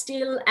I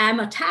still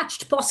am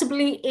attached,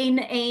 possibly in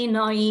a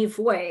naive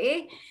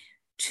way,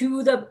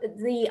 to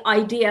the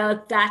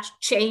idea that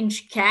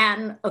change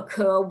can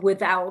occur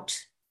without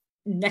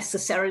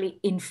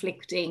necessarily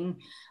inflicting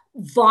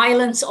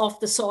violence of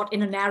the sort,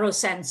 in a narrow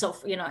sense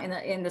of,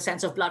 in the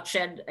sense of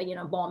bloodshed,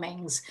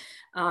 bombings,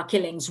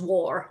 killings,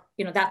 war,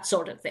 that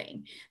sort of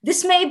thing.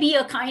 This may be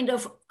a kind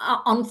of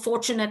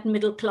unfortunate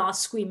middle-class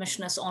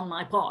squeamishness on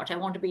my part. I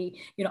want to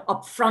be,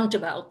 upfront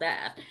about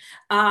that.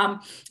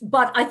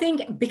 But I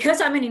think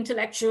because I'm an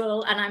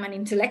intellectual and I'm an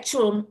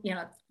intellectual,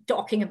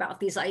 talking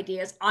about these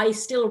ideas, I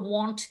still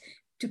want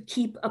to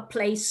keep a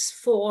place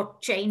for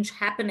change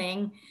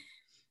happening,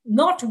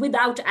 not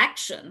without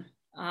action.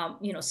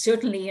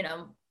 Certainly,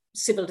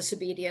 civil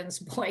disobedience,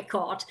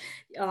 boycott,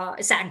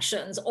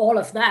 sanctions, all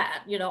of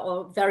that,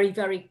 are very,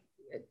 very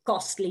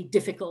costly,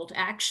 difficult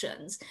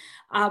actions.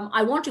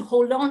 I want to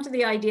hold on to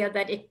the idea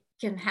that it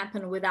can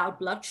happen without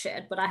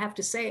bloodshed, but I have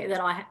to say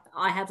that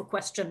I have a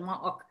question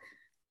mark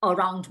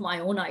around my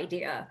own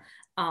idea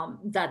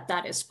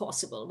that is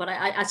possible. But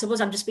I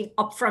suppose I'm just being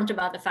upfront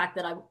about the fact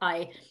that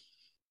I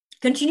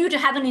continue to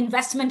have an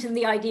investment in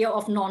the idea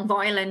of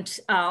nonviolent,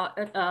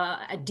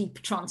 a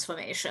deep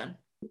transformation.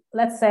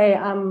 Let's say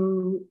I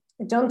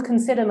don't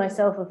consider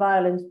myself a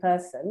violent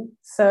person,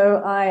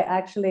 so I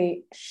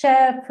actually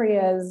share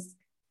Priya's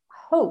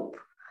hope,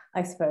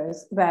 I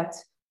suppose, that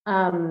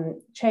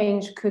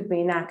change could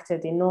be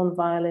enacted in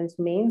non-violent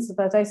means.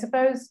 But I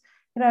suppose,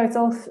 it's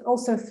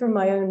also through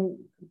my own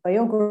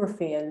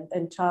biography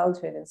and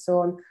childhood and so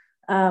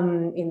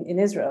on in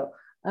Israel.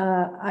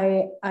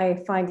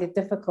 I find it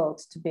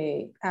difficult to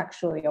be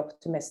actually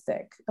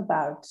optimistic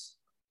about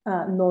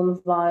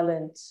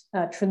non-violent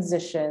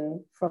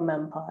transition from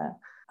empire.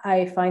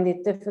 I find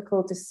it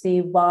difficult to see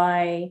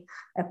why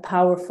a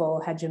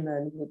powerful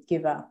hegemon would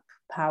give up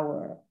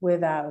power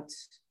without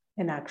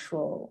an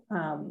actual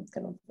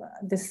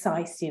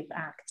decisive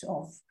act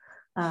of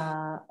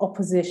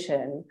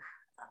opposition.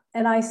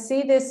 And I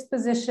see this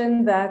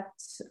position that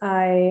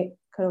I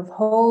kind of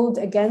hold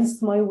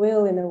against my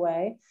will in a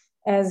way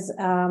as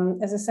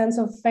a sense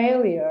of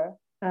failure.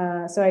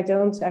 So I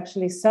don't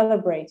actually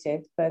celebrate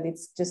it, but it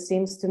just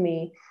seems to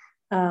me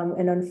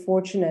an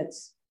unfortunate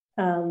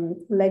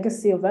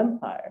legacy of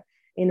empire,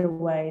 in a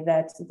way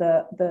that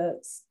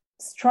the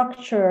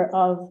structure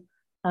of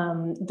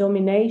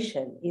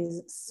domination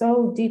is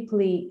so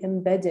deeply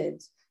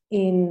embedded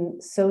in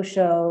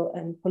social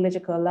and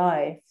political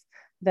life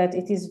that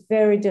it is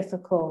very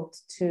difficult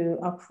to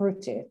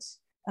uproot it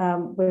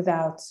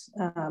without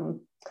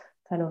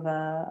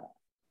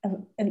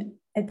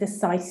a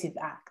decisive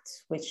act,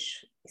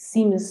 which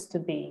seems to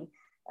be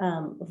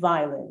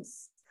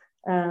violence.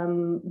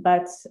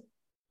 But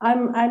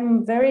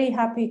I'm very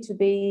happy to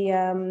be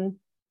kind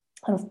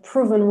of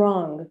proven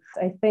wrong.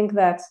 I think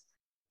that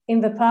in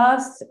the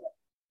past,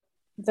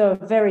 there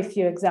are very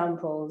few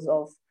examples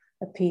of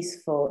a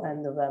peaceful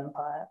end of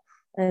empire.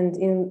 And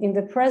in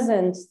the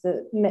present,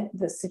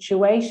 the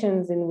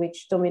situations in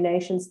which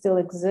domination still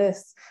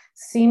exists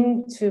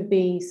seem to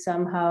be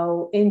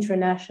somehow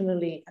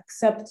internationally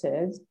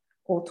accepted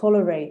or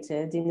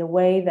tolerated in a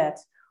way that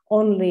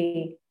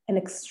only an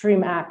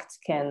extreme act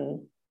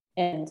can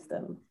end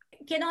them.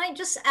 Can I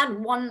just add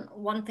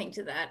one thing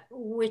to that,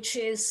 which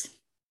is,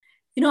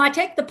 I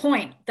take the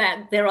point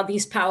that there are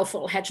these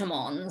powerful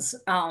hegemons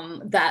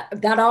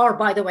that are,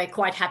 by the way,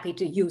 quite happy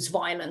to use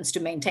violence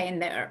to maintain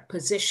their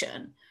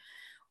position.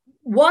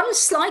 One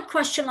slight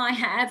question I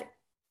have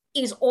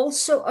is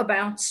also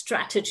about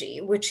strategy,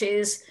 which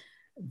is,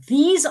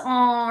 these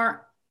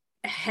are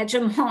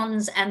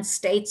hegemons and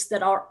states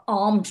that are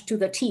armed to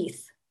the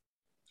teeth.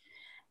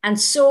 And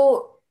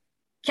so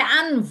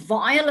can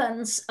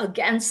violence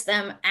against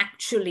them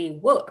actually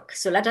work?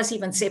 So let us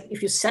even say,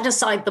 if you set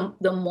aside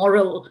the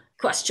moral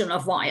question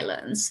of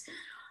violence,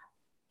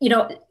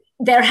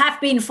 there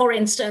have been, for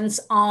instance,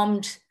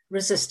 armed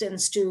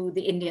resistance to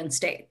the Indian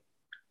state,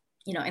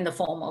 in the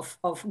form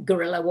of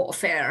guerrilla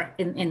warfare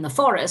in the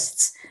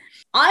forests.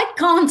 I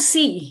can't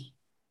see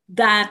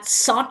that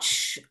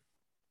such,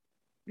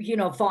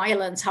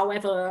 violence,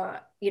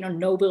 however,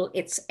 noble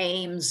its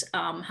aims,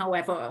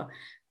 however,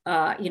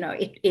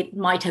 it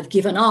might have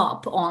given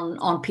up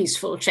on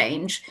peaceful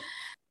change.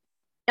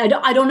 I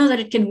don't know that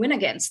it can win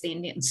against the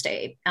Indian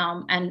state,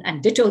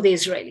 and ditto the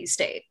Israeli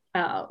state,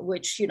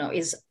 which,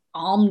 is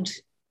armed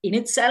in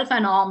itself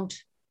and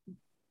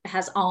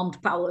has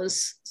armed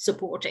powers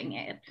supporting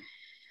it.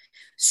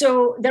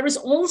 So there is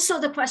also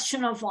the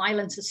question of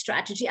violence as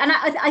strategy. And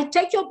I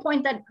take your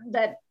point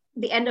that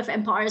the end of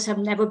empires have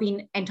never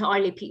been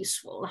entirely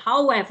peaceful.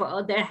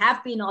 However, there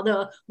have been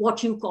other,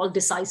 what you call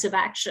decisive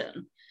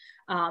action.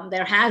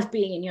 There have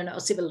been,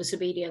 civil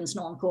disobedience,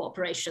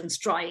 non-cooperation,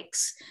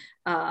 strikes,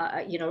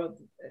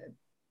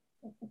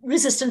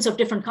 resistance of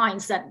different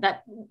kinds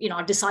that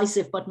are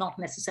decisive but not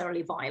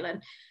necessarily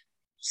violent.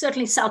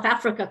 certainly South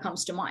Africa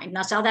comes to mind.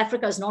 Now, South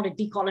Africa is not a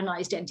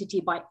decolonized entity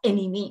by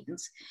any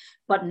means,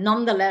 but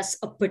nonetheless,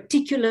 a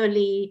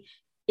particularly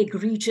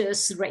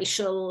egregious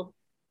racial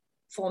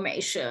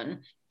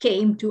formation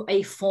came to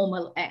a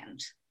formal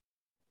end.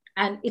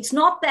 And it's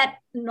not that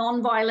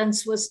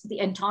nonviolence was the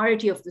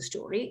entirety of the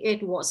story,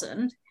 it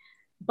wasn't,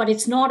 but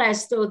it's not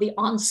as though the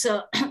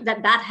answer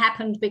that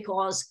happened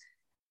because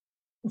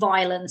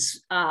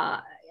violence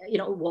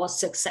was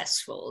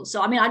successful.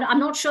 So, I mean, I'm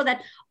not sure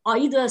that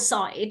either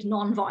side,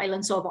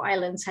 nonviolence or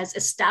violence, has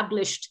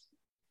established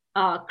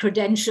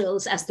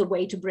credentials as the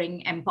way to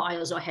bring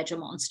empires or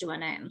hegemons to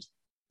an end.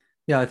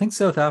 Yeah, I think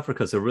South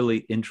Africa is a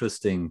really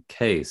interesting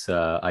case.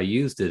 I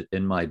used it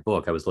in my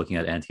book. I was looking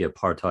at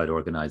anti-apartheid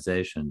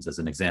organizations as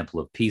an example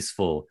of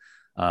peaceful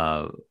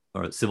or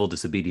civil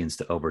disobedience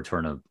to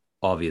overturn an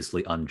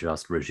obviously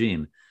unjust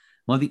regime.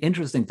 One of the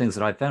interesting things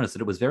that I found is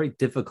that it was very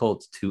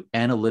difficult to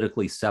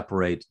analytically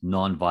separate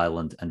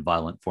nonviolent and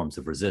violent forms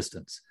of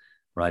resistance,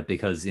 right?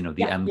 Because, the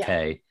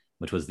MK,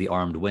 which was the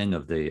armed wing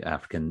of the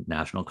African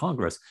National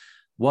Congress,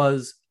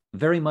 was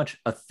very much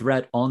a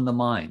threat on the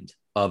mind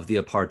of the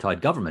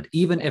apartheid government.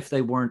 Even if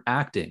they weren't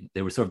acting,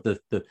 they were sort of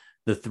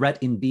the threat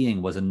in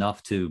being was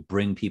enough to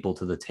bring people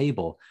to the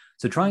table.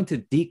 So trying to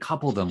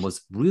decouple them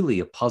was really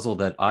a puzzle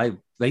that I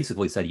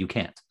basically said you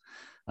can't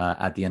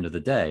at the end of the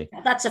day.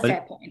 That's a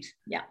fair point.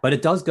 Yeah. But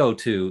it does go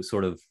to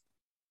sort of,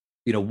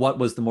 what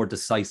was the more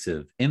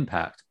decisive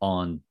impact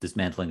on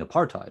dismantling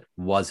apartheid?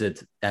 Was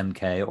it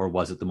MK or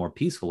was it the more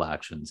peaceful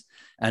actions?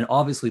 And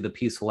obviously the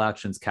peaceful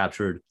actions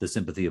captured the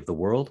sympathy of the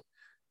world,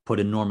 put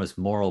enormous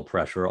moral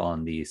pressure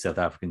on the South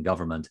African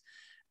government,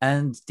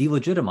 and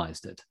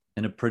delegitimized it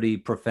in a pretty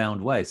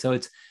profound way. So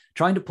it's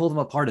trying to pull them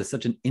apart is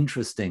such an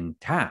interesting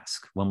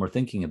task when we're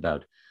thinking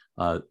about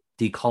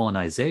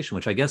decolonization,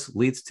 which I guess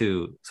leads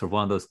to sort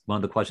of one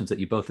of the questions that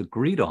you both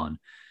agreed on,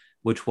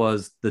 which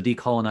was the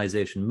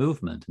decolonization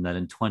movement, and that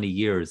in 20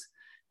 years,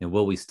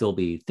 will we still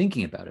be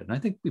thinking about it? And I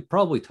think we've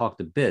probably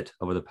talked a bit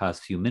over the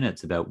past few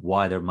minutes about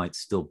why there might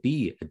still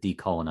be a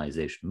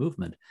decolonization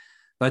movement.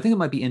 But I think it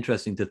might be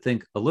interesting to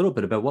think a little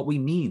bit about what we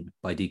mean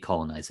by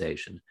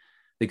decolonization,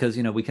 because,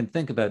 we can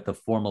think about the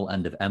formal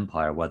end of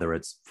empire, whether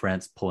it's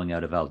France pulling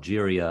out of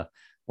Algeria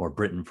or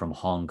Britain from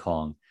Hong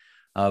Kong.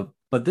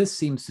 But this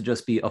seems to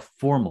just be a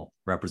formal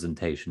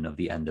representation of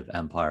the end of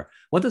empire.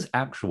 What does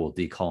actual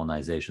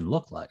decolonization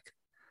look like?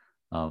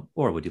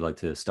 Or would you like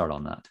to start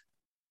on that?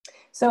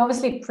 So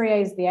obviously Priya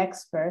is the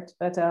expert,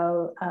 but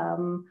I'll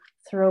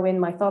throw in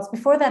my thoughts.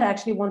 Before that, I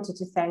actually wanted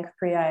to thank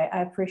Priya.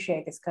 I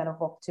appreciate this kind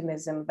of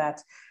optimism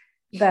that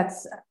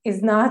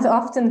is not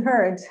often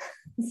heard.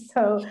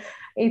 So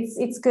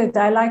it's good.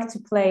 I like to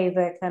play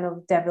the kind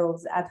of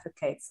devil's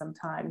advocate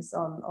sometimes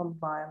on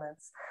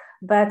violence.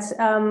 But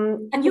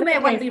and you may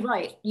well be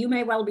right. You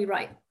may well be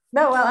right.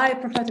 No, well, I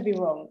prefer to be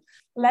wrong.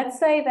 Let's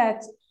say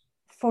that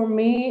for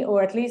me,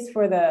 or at least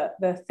for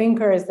the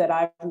thinkers that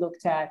I've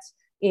looked at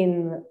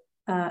in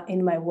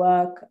my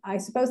work, I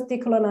suppose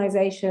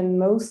decolonization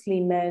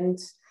mostly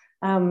meant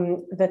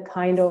the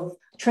kind of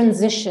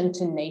transition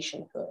to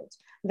nationhood.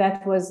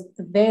 That was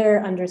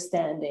their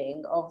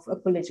understanding of a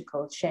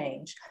political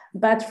change.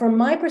 But from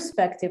my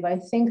perspective, I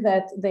think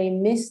that they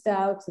missed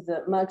out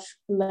the much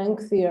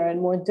lengthier and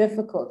more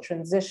difficult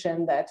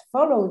transition that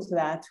followed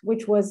that,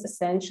 which was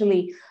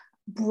essentially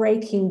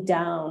breaking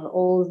down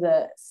all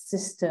the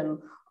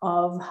system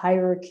of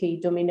hierarchy,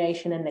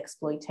 domination, and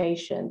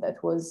exploitation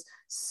that was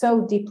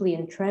so deeply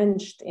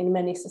entrenched in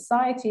many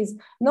societies,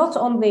 not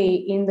only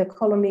in the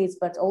colonies,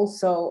 but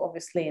also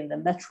obviously in the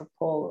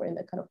metropole or in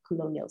the kind of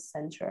colonial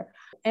center.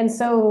 And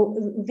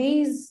so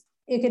these,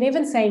 you can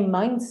even say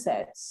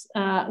mindsets,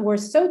 were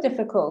so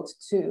difficult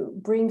to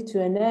bring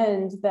to an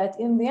end that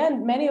in the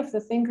end, many of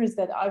the thinkers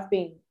that I've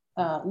been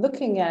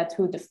looking at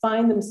who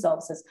define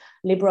themselves as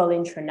liberal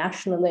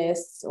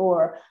internationalists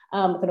or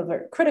kind of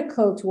very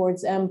critical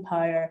towards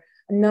empire,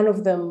 none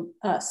of them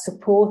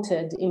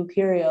supported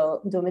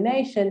imperial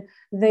domination.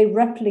 They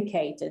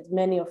replicated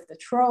many of the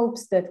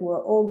tropes that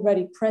were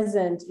already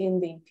present in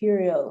the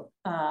imperial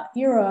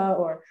era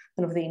or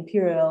kind of the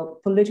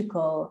imperial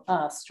political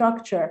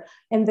structure.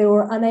 And they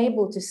were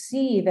unable to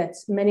see that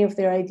many of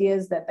their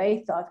ideas that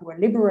they thought were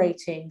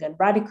liberating and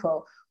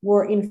radical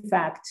were in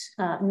fact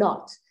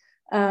not.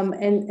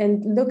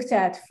 And looked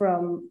at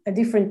from a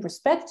different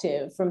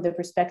perspective, from the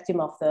perspective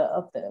of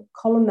the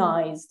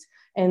colonized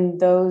and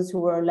those who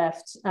were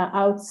left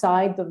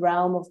outside the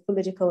realm of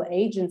political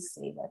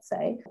agency, let's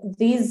say.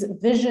 These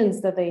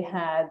visions that they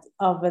had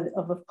of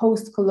a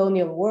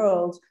post-colonial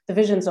world, the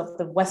visions of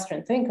the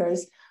Western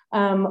thinkers,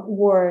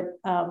 were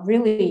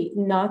really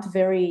not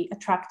very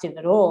attractive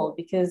at all,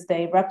 because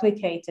they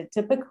replicated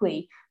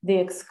typically the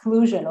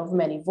exclusion of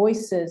many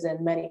voices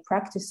and many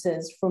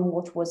practices from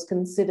what was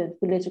considered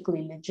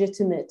politically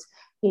legitimate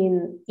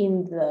in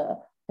the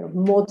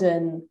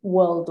modern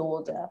world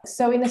order.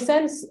 So in a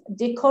sense,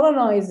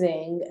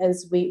 decolonizing,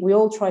 as we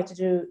all try to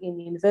do in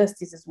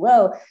universities as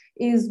well,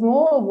 is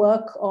more a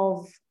work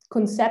of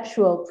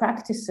conceptual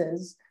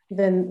practices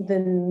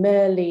than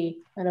merely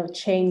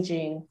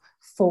changing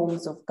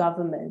forms of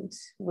government,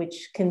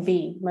 which can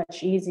be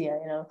much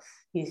easier.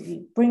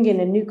 You bring in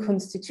a new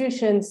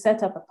constitution,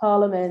 set up a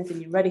parliament,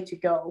 and you're ready to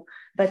go.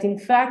 But in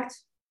fact,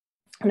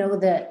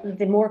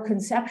 the more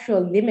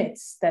conceptual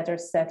limits that are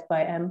set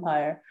by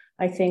empire,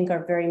 I think,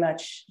 are very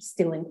much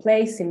still in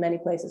place in many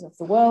places of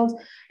the world.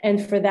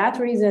 And for that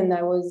reason,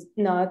 I was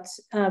not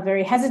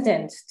very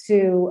hesitant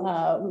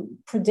to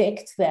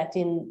predict that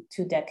in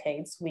 2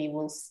 decades, we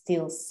will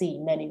still see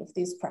many of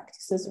these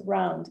practices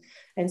around.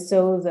 And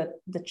so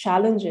the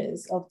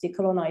challenges of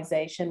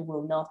decolonization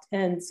will not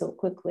end so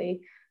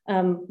quickly.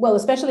 Well,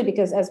 especially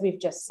because, as we've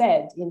just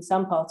said, in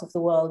some parts of the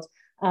world,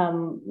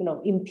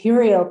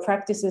 imperial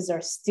practices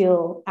are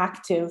still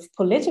active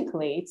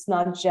politically. It's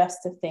not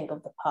just a thing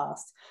of the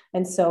past.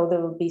 And so there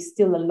will be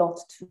still a lot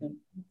to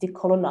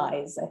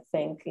decolonize, I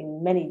think,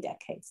 in many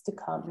decades to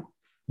come.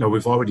 No,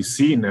 we've already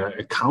seen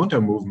a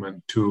counter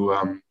movement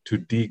to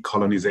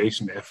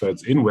decolonization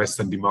efforts in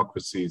Western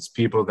democracies.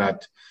 People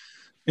that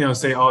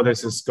say, oh,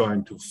 this is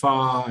going too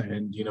far,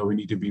 and we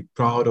need to be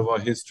proud of our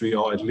history,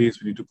 or at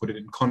least we need to put it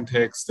in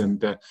context.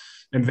 And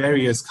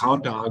various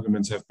counter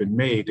arguments have been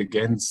made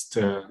against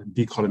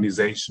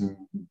decolonization,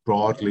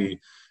 broadly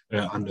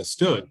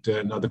understood.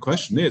 Now the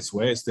question is,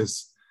 where is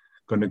this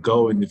going to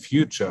go in the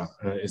future?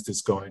 Is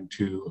this going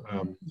to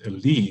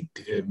lead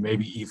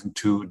maybe even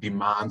to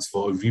demands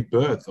for a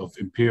rebirth of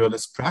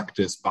imperialist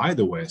practice by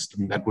the West? I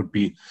mean, that would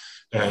be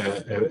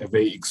a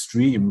very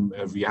extreme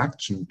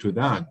reaction to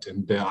that.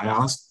 And I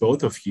asked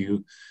both of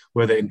you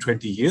whether in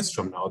 20 years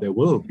from now there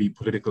will be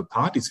political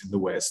parties in the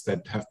West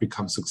that have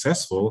become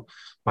successful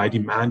by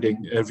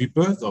demanding a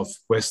rebirth of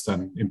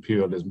Western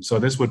imperialism. So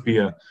this would be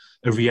a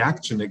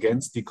reaction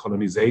against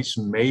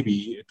decolonization,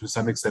 maybe to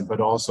some extent,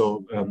 but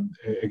also,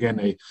 again,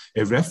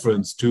 a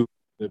reference to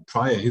the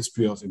prior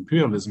history of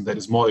imperialism that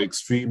is more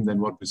extreme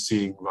than what we're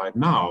seeing right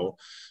now.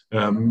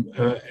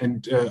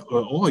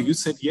 Or you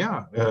said,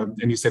 yeah,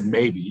 and you said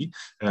maybe,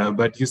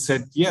 but you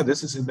said, yeah,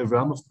 this is in the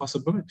realm of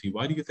possibility.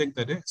 Why do you think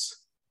that is?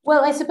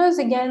 Well, I suppose,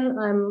 again,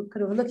 I'm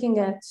kind of looking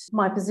at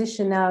my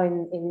position now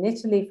in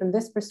Italy from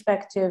this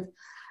perspective.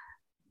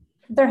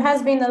 There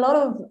has been a lot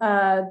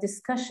of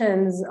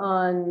discussions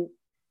on,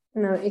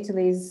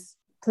 Italy's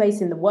place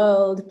in the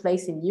world,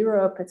 place in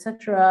Europe,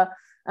 etc.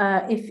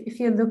 If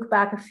you look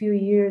back a few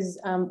years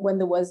when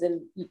there was a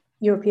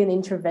European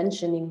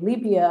intervention in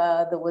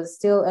Libya, there was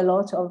still a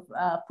lot of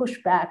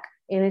pushback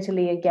in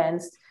Italy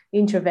against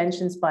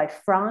interventions by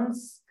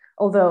France.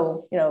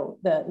 Although,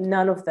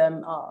 none of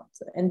them are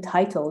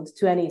entitled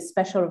to any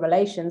special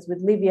relations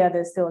with Libya,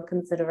 there's still a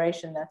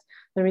consideration that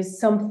there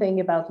is something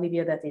about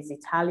Libya that is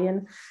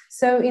Italian.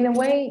 So in a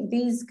way,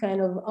 these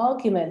kind of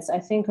arguments, I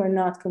think, are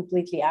not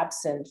completely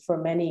absent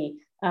from any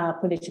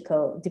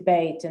political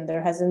debate. And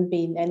there hasn't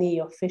been any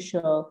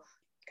official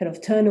kind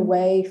of turn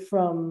away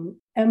from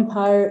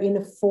empire in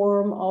the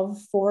form of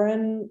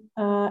foreign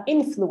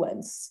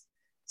influence.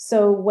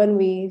 So when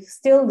we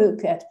still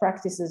look at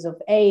practices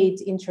of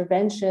aid,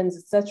 interventions,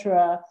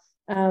 etc.,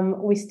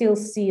 we still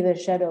see the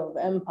shadow of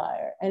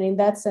empire. And in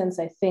that sense,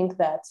 I think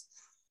that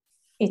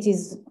it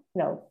is,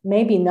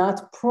 maybe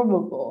not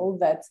probable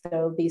that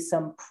there will be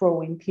some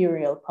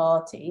pro-imperial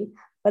party,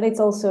 but it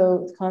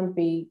can't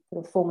be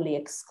formally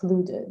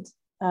excluded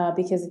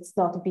because it's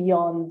not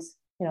beyond,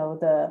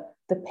 the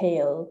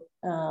pale,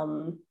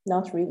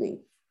 not really.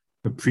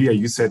 But Priya,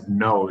 you said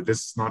no,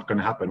 this is not going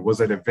to happen. Was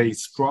it a very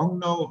strong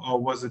no,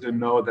 or was it a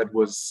no that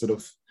was sort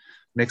of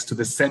next to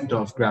the center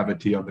of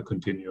gravity on the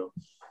continuum?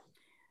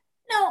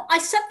 No, I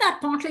said that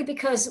partly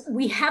because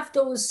we have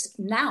those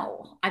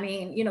now. I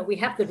mean, we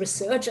have the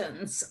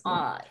resurgence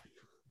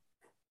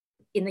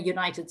in the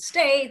United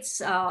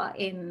States,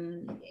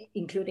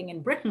 including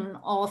in Britain,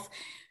 of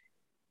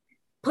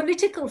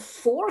political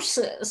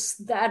forces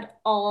that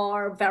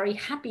are very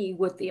happy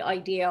with the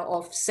idea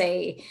of,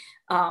 say,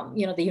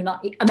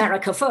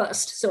 America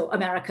first. So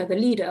America, the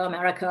leader,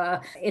 America,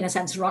 in a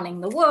sense,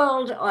 running the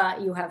world.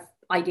 You have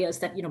ideas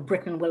that,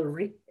 Britain will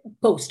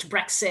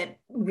post-Brexit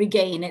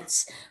regain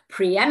its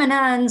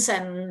preeminence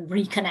and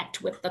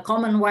reconnect with the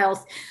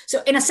Commonwealth.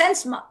 So in a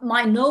sense,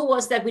 my no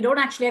was that we don't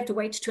actually have to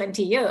wait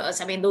 20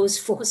 years. I mean, those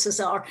forces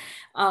are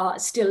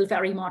still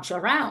very much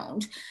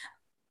around.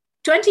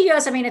 20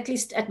 years, I mean, at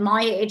least at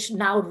my age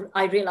now,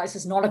 I realize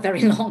is not a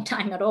very long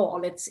time at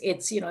all.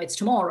 It's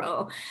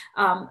tomorrow.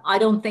 I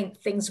don't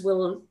think things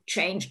will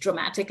change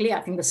dramatically.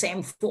 I think the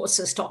same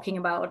forces talking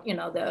about,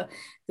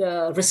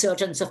 the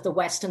resurgence of the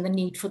West and the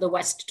need for the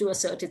West to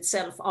assert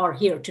itself are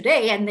here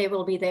today, and they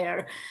will be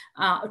there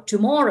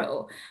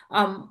tomorrow.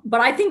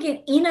 But I think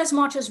in as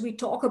much as we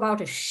talk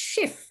about a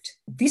shift,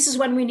 this is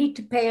when we need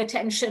to pay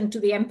attention to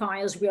the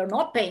empires we are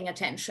not paying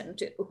attention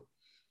to.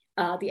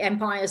 The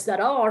empires that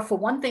are, for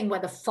one thing, where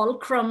the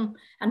fulcrum,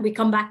 and we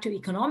come back to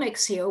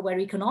economics here, where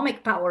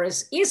economic power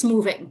is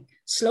moving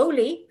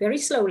slowly, very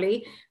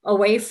slowly,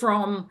 away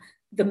from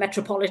the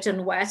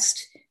metropolitan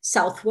West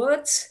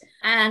southwards,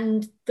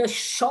 and the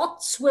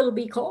shots will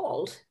be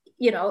called,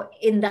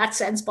 in that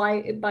sense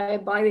by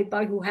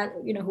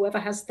whoever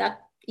has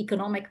that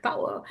economic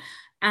power.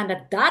 And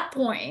at that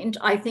point,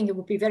 I think it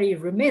would be very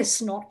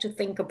remiss not to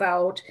think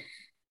about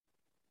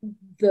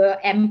the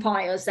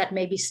empires that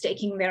may be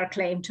staking their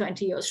claim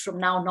 20 years from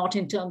now, not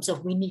in terms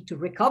of we need to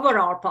recover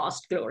our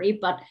past glory,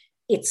 but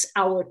it's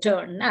our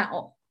turn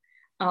now.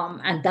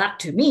 And that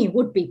to me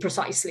would be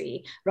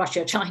precisely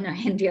Russia, China,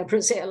 India,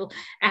 Brazil,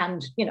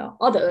 and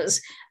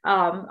others.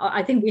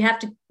 I think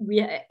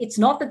it's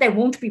not that there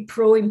won't be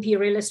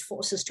pro-imperialist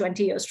forces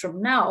 20 years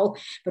from now,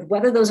 but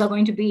whether those are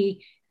going to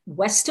be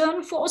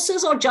Western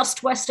forces or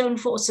just Western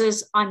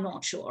forces, I'm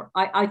not sure.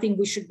 I think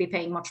we should be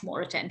paying much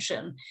more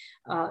attention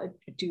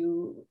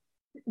to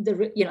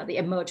the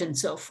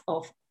emergence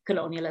of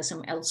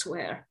colonialism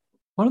elsewhere.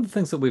 One of the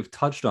things that we've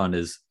touched on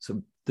is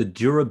the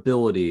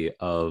durability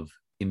of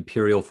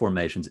imperial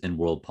formations in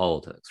world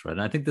politics, right?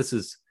 And I think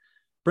this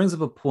brings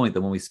up a point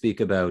that when we speak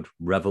about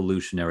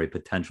revolutionary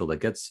potential that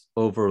gets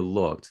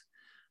overlooked,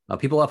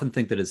 people often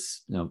think that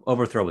it's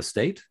overthrow a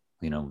state.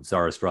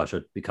 Tsarist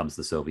Russia becomes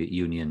the Soviet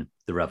Union,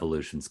 the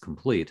revolution's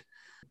complete.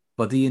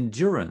 But the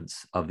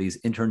endurance of these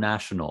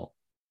international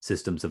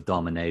systems of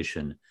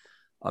domination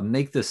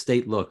make the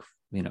state look,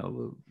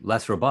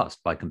 less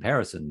robust by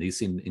comparison. These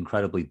seem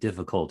incredibly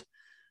difficult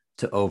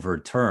to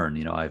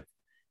overturn. I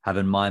have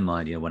in my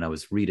mind, when I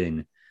was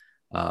reading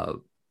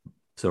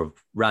sort of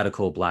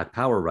radical Black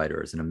Power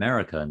writers in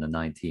America in the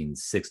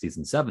 1960s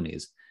and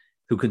 70s,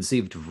 who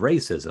conceived of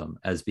racism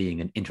as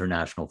being an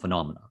international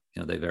phenomenon.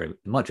 They very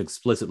much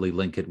explicitly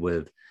link it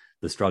with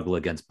the struggle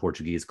against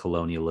Portuguese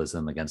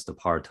colonialism, against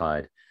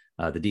apartheid,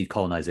 the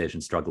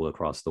decolonization struggle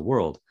across the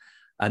world.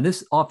 And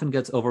this often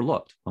gets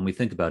overlooked when we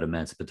think about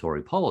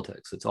emancipatory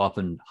politics. It's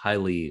often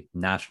highly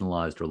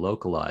nationalized or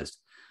localized.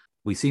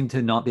 We seem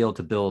to not be able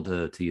to build,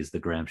 to use the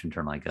Gramscian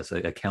term, I guess,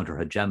 a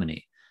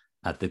counter-hegemony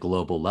at the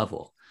global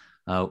level.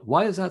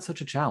 Why is that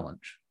such a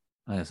challenge?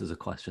 I guess is a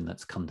question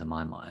that's come to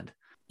my mind.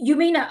 You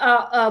mean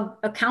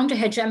a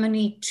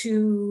counter-hegemony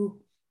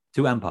to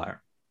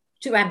empire?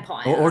 To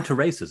empire. Or to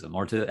racism,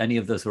 or to any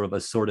of the sort of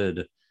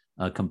assorted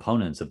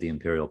components of the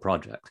imperial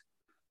project?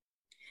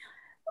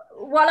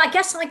 Well, I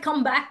guess I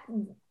come back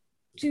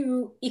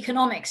to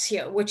economics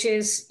here, which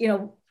is,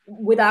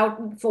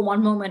 without for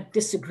one moment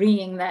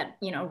disagreeing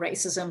that,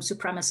 racism,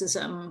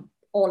 supremacism,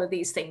 all of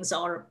these things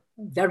are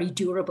very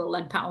durable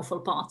and powerful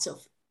parts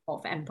of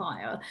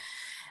empire.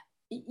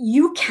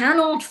 You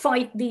cannot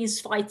fight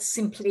these fights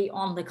simply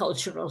on the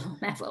cultural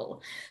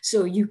level.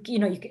 So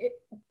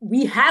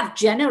we have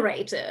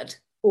generated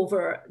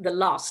over the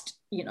last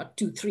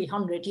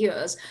 200-300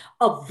 years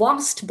a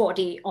vast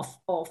body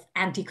of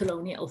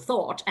anti-colonial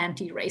thought,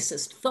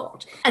 anti-racist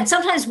thought. And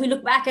sometimes we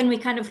look back and we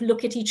kind of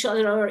look at each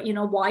other,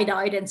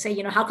 wide-eyed and say,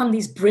 how come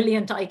these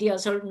brilliant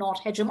ideas are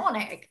not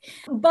hegemonic?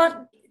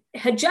 But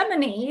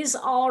hegemonies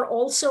are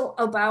also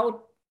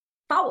about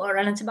power,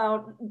 and it's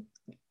about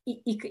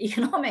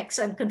economics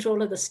and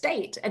control of the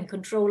state and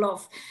control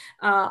of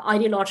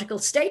ideological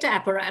state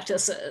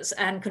apparatuses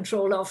and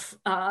control of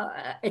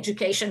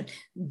education,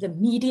 the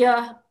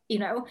media,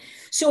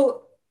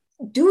 So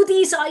do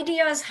these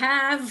ideas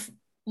have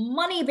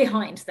money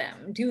behind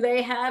them? Do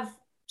they have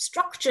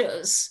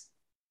structures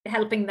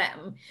helping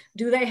them?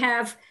 Do they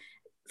have,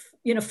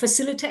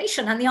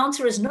 facilitation? And the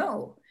answer is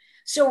no.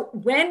 So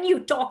when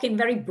you talk in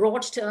very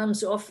broad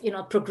terms of,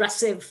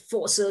 progressive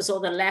forces or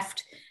the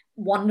left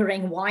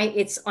wondering why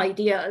its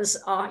ideas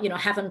are,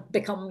 haven't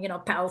become,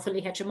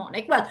 powerfully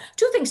hegemonic. Well,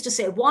 two things to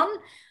say. One,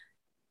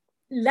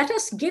 let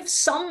us give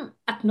some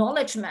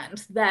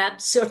acknowledgement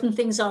that certain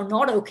things are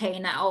not okay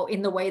now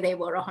in the way they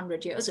were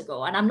 100 years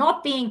ago. And I'm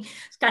not being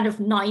kind of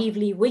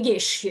naively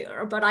Whiggish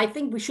here, but I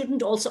think we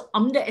shouldn't also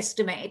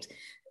underestimate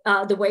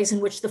the ways in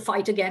which the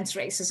fight against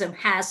racism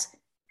has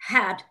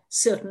had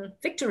certain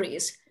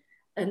victories,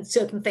 and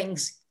certain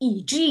things,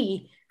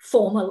 e.g.,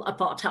 formal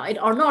apartheid,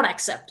 are not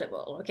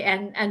acceptable. Okay,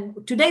 and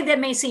today they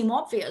may seem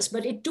obvious,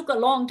 but it took a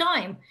long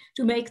time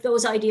to make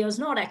those ideas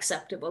not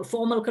acceptable.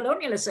 Formal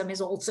colonialism is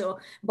also,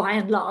 by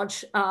and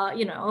large,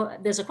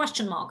 there's a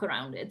question mark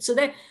around it. So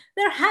there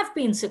have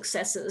been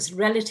successes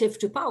relative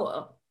to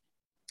power,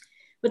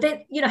 but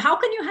how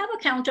can you have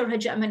a counter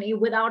hegemony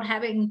without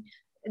having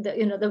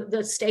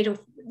the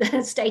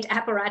state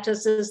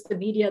apparatuses, the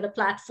media, the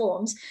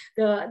platforms,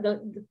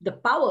 the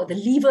power, the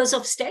levers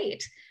of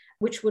state,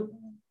 which would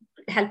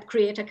help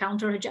create a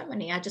counter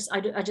hegemony? I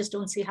just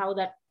don't see how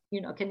that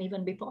can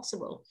even be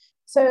possible.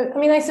 So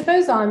I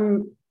suppose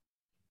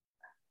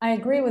I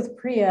agree with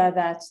Priya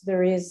that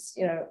there is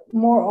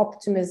more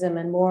optimism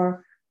and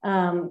more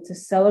to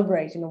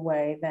celebrate in a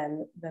way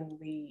than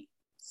we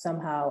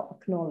somehow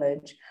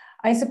acknowledge.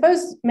 I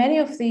suppose many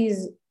of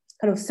these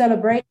kind of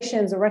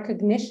celebrations or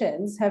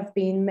recognitions have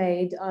been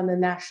made on a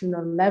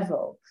national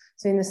level.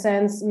 So in a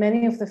sense,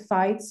 many of the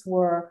fights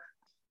were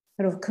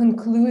kind of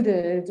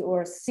concluded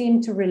or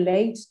seemed to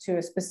relate to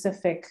a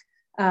specific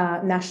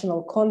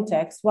national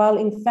context, while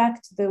in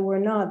fact they were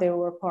not. They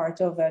were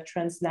part of a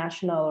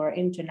transnational or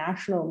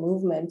international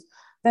movement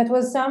that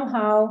was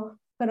somehow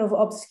kind of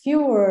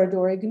obscured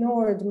or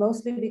ignored,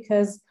 mostly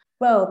because,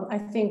 well, I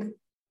think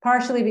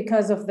partially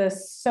because of the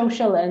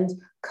social and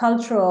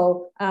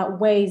cultural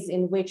ways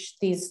in which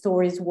these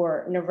stories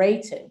were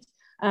narrated.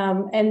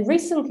 And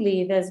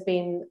recently, there's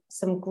been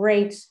some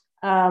great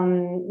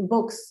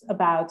books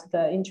about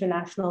the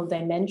international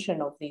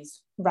dimension of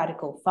these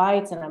radical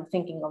fights. And I'm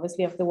thinking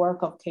obviously of the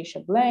work of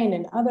Keisha Blaine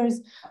and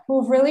others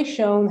who've really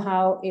shown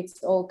how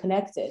it's all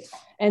connected.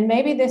 And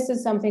maybe this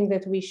is something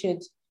that we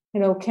should,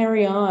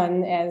 carry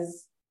on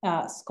as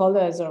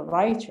scholars or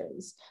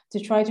writers to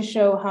try to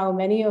show how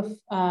many of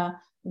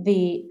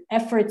the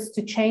efforts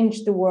to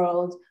change the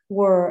world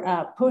were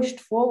pushed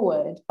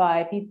forward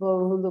by people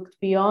who looked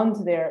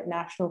beyond their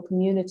national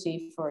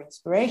community for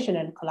inspiration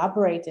and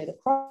collaborated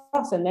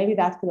across. And maybe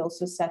that could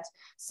also set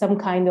some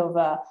kind of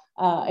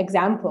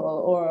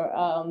example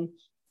or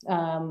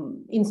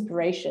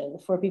inspiration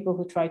for people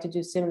who try to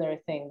do similar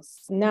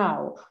things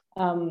now.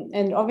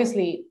 And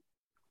obviously,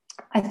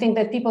 I think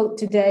that people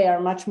today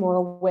are much more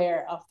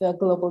aware of the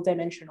global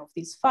dimension of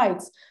these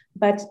fights,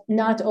 but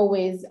not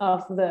always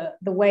of the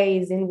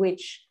ways in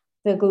which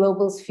the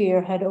global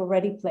sphere had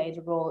already played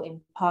a role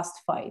in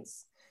past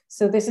fights.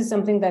 So this is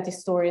something that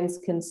historians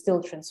can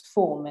still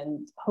transform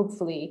and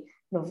hopefully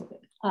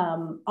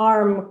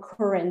arm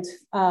current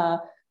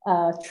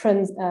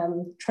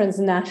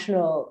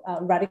transnational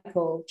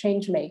radical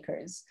change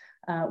makers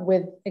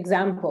with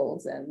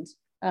examples and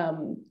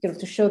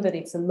to show that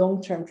it's a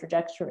long-term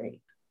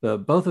trajectory.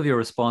 Both of your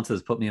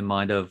responses put me in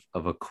mind of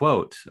a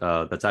quote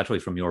that's actually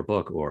from your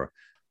book, Or.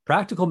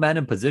 Practical men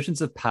in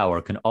positions of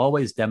power can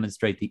always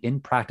demonstrate the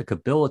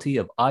impracticability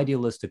of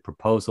idealistic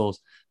proposals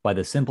by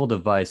the simple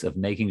device of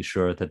making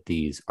sure that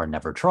these are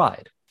never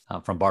tried,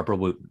 from Barbara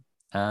Wooten.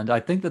 And I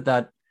think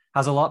that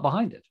has a lot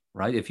behind it,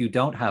 right? If you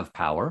don't have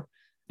power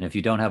and if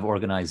you don't have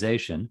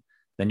organization,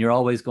 then you're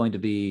always going to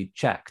be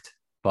checked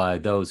by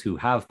those who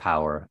have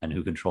power and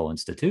who control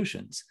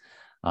institutions.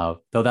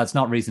 Though that's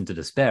not reason to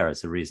despair,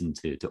 it's a reason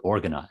to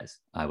organize,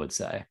 I would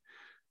say.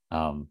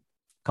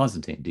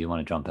 Konstantin, do you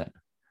want to jump in?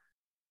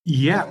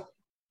 Yeah,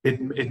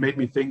 it made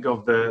me think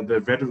of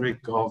the rhetoric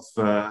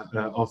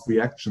of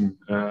reaction,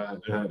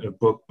 a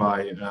book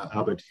by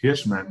Albert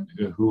Hirschman,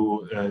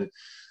 who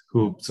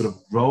sort of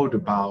wrote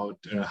about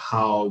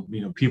how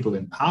people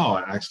in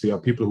power actually are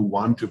people who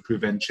want to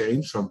prevent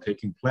change from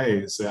taking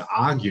place,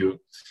 argue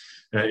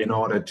in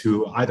order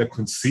to either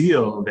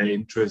conceal their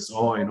interests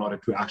or in order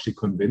to actually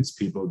convince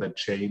people that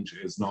change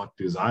is not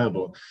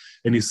desirable.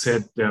 And he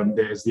said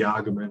there's the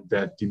argument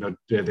that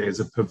there's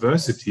a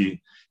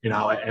perversity in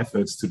our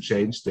efforts to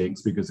change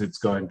things because it's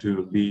going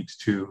to lead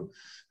to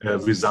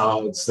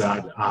results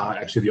that are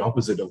actually the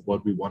opposite of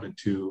what we wanted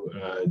to,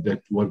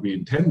 what we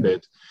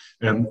intended.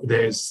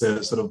 There's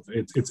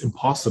it's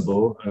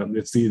impossible.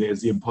 There's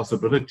the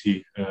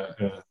impossibility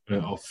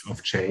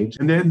of change.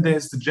 And then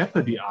there's the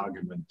jeopardy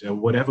argument.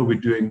 Whatever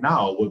we're doing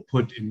now will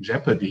put in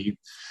jeopardy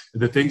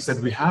the things that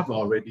we have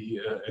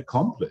already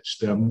accomplished.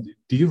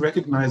 Do you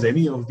recognize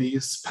any of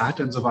these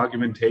patterns of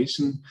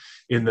argumentation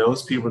in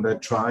those people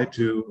that try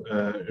to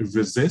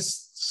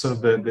resist sort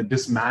of the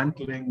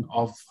dismantling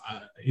of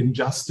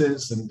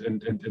injustice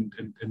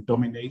and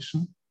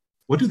domination?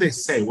 What do they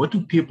say? What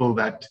do people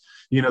that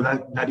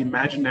that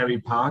imaginary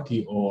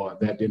party or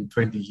that in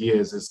 20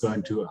 years is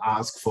going to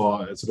ask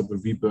for a sort of a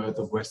rebirth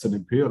of Western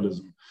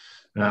imperialism?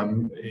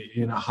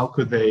 How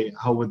would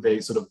they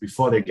sort of,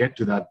 before they get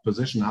to that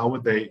position, how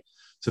would they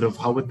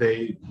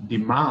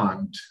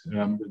demand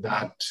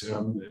that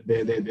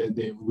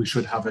we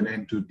should have an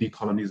end to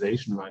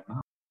decolonization right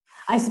now?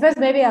 I suppose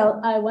maybe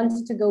I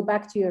wanted to go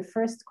back to your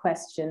first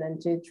question and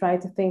to try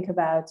to think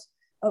about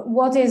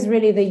what is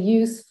really the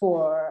use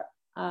for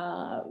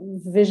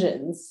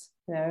visions,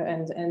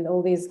 and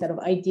all these kind of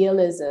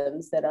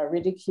idealisms that are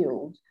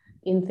ridiculed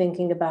in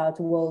thinking about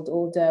world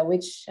order,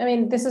 which, I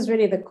mean, this is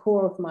really the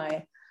core of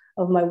my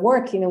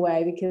work in a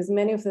way, because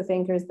many of the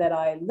thinkers that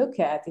I look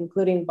at,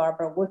 including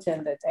Barbara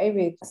Wooten that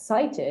David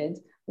cited,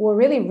 were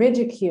really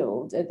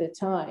ridiculed at the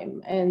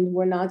time and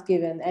were not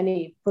given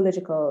any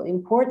political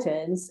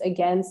importance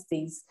against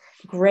these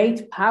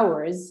great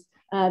powers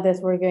that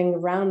were going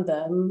around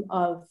them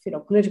of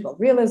political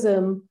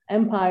realism,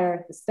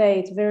 empire, the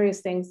state,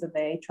 various things that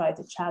they tried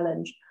to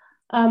challenge.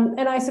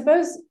 And I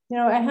suppose,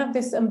 I have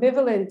this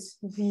ambivalent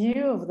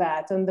view of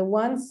that. On the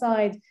one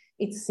side,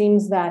 it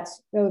seems that,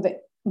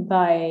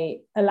 by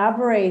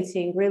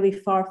elaborating really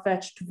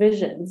far-fetched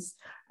visions,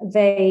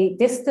 they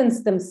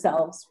distance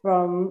themselves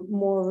from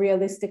more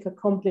realistic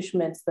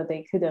accomplishments that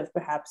they could have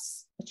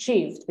perhaps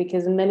achieved,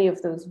 because many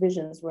of those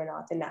visions were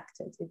not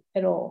enacted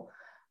at all.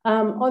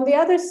 On the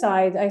other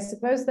side, I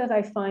suppose that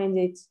I find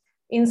it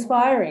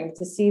inspiring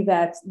to see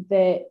that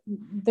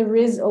there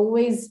is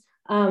always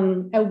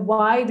a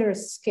wider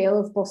scale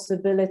of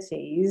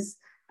possibilities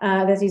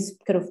that is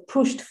kind of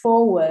pushed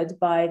forward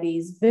by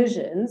these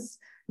visions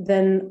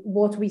than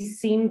what we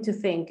seem to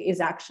think is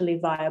actually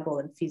viable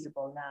and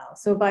feasible now.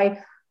 So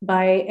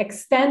by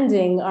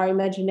extending our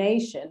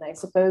imagination, I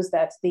suppose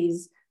that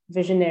these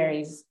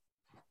visionaries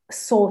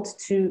sought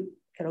to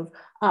kind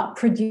of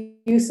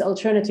produce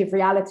alternative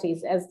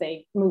realities as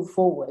they move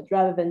forward,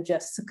 rather than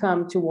just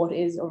succumb to what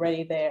is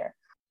already there.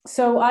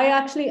 So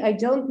I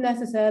don't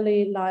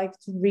necessarily like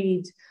to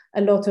read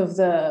a lot of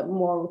the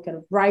more kind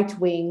of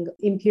right-wing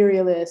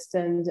imperialist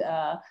and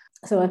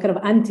kind of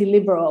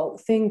anti-liberal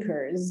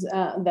thinkers,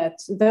 that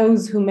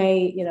those who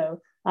may,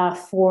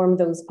 form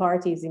those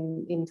parties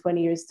in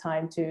 20 years'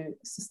 time to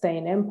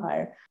sustain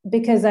empire,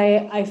 because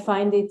I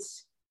find it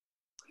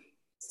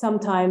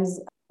sometimes,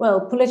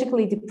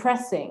 politically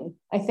depressing.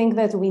 I think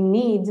that we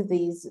need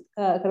these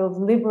kind of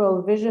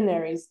liberal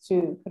visionaries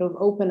to kind of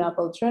open up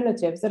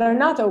alternatives that are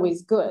not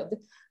always good,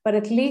 but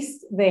at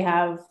least they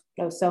have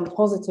some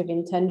positive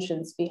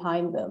intentions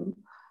behind them.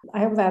 I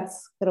hope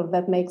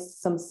that makes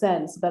some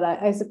sense. But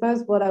I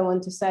suppose what I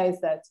want to say is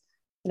that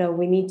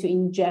we need to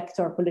inject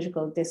our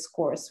political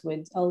discourse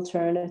with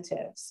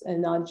alternatives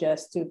and not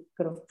just to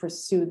kind of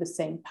pursue the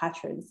same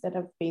patterns that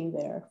have been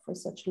there for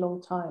such a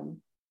long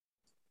time.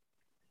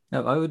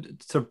 Now, I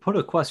would sort of put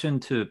a question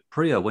to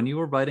Priya. When you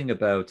were writing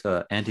about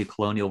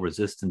anti-colonial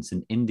resistance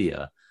in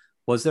India,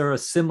 was there a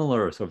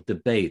similar sort of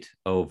debate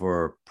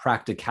over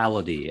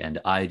practicality and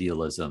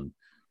idealism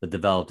that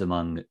developed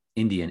among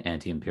Indian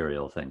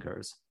anti-imperial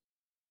thinkers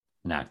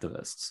and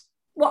activists?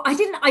 Well, I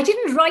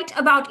didn't write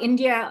about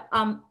India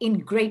in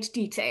great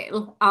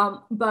detail,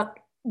 but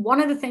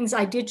one of the things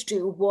I did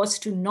do was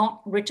to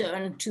not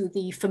return to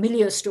the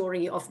familiar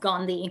story of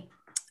Gandhi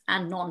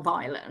and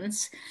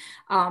nonviolence.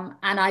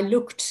 And I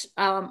looked,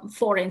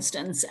 for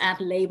instance, at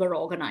labor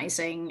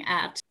organizing,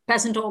 at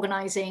peasant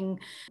organizing,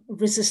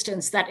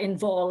 resistance that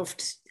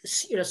involved,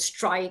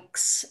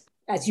 strikes,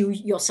 as you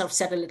yourself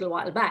said a little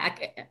while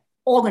back,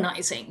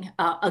 organizing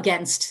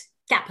against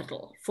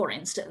capital, for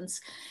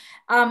instance.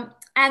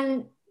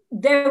 And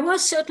there were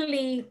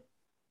certainly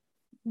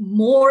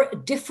more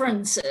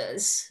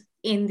differences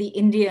in the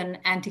Indian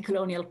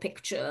anti-colonial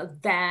picture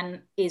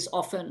than is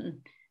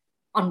often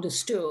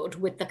understood,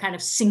 with the kind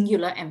of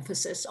singular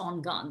emphasis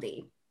on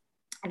Gandhi.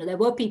 And there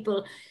were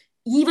people,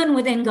 even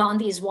within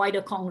Gandhi's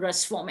wider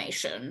Congress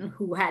formation,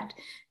 who had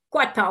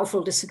quite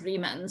powerful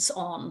disagreements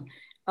on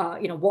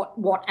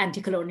what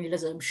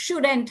anti-colonialism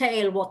should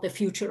entail, what the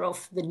future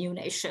of the new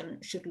nation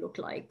should look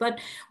like. But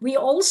we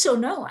also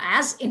know,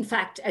 as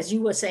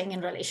you were saying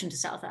in relation to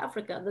South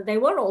Africa, that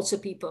there were also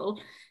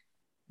people,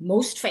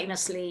 most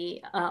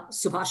famously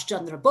Subhash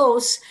Chandra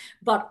Bose,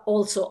 but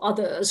also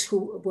others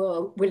who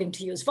were willing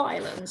to use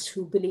violence,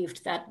 who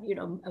believed that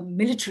a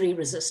military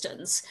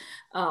resistance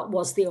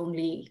was the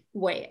only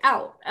way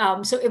out.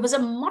 So it was a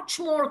much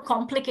more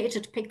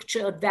complicated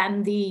picture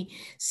than the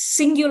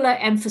singular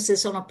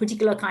emphasis on a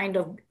particular kind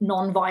of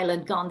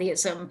nonviolent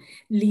Gandhiism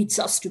leads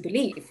us to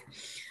believe.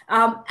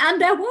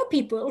 And there were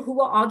people who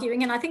were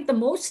arguing, and I think the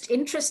most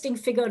interesting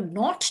figure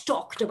not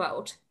talked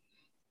about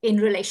in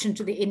relation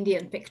to the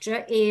Indian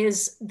picture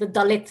is the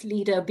Dalit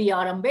leader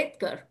B.R.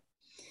 Ambedkar.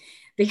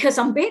 Because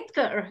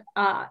Ambedkar,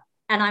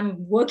 and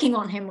I'm working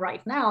on him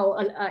right now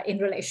in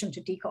relation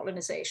to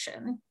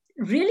decolonization,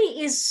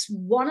 really is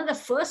one of the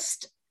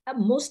first,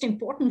 most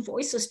important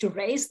voices to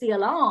raise the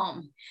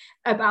alarm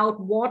about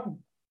what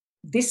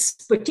this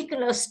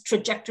particular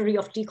trajectory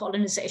of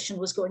decolonization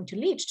was going to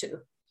lead to.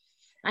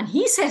 And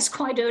he says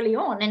quite early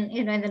on,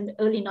 in the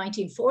early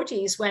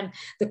 1940s, when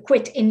the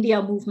Quit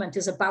India movement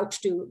is about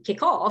to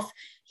kick off,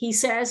 he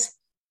says,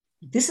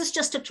 this is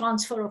just a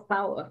transfer of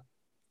power.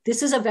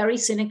 This is a very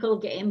cynical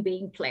game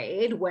being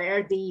played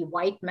where the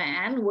white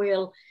man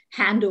will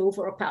hand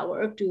over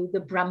power to the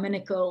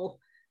Brahminical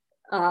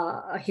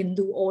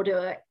Hindu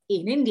order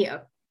in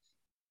India.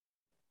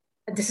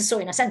 This is so,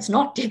 in a sense,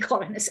 not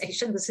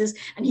decolonization.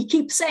 And he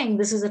keeps saying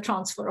this is a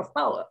transfer of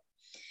power.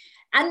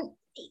 And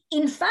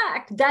in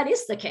fact, that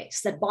is the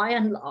case, that by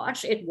and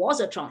large, it was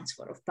a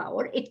transfer of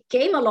power. It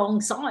came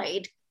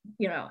alongside,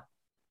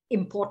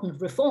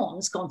 important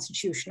reforms,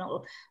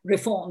 constitutional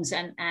reforms,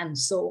 and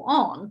so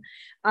on.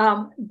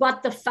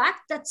 But the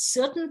fact that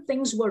certain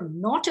things were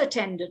not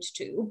attended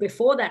to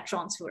before that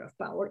transfer of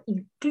power,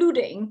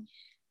 including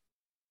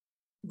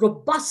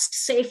robust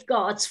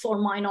safeguards for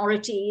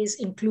minorities,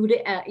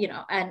 including,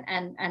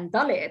 and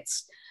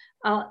Dalits,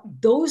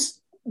 those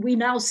we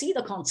now see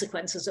the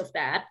consequences of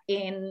that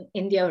in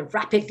India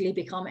rapidly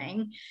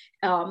becoming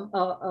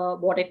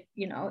what it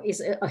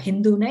is a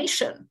Hindu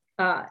nation,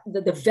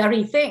 the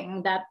very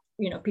thing that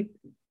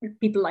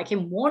people like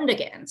him warned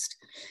against.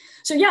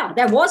 So yeah,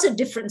 there was a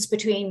difference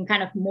between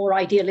kind of more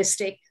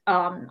idealistic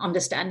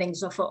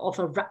understandings of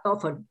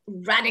a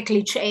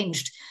radically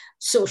changed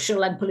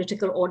social and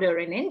political order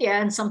in India,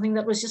 and something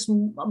that was just a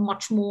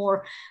much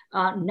more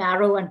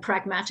narrow and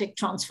pragmatic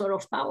transfer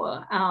of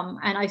power.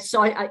 And I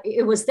saw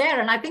it was there.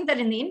 And I think that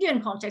in the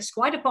Indian context,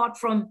 quite apart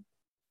from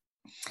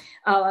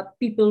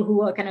people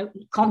who are kind of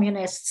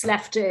communists,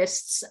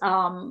 leftists,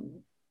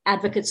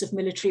 advocates of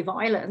military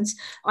violence,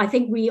 I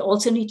think we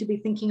also need to be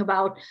thinking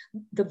about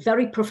the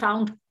very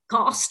profound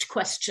caste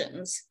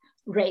questions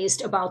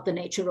raised about the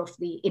nature of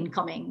the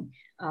incoming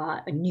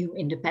new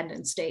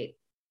independent state.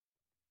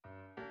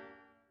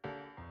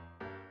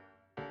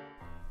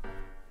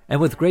 And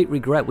with great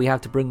regret, we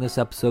have to bring this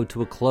episode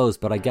to a close,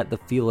 but I get the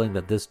feeling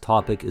that this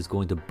topic is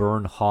going to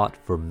burn hot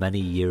for many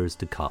years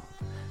to come.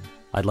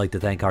 I'd like to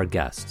thank our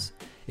guests.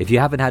 If you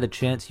haven't had a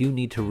chance, you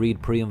need to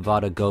read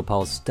Priyamvada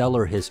Gopal's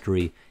stellar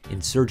history,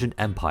 Insurgent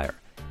Empire,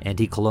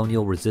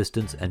 Anti-Colonial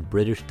Resistance and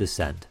British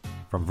Descent,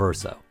 from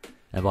Verso.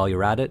 And while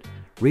you're at it,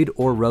 read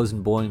Or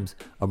Rosenboim's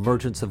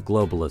Emergence of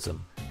Globalism,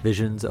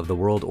 Visions of the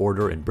World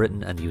Order in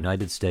Britain and the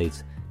United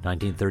States,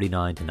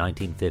 1939 to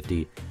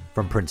 1950,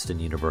 from Princeton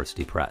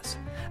University Press,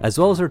 as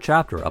well as her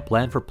chapter, A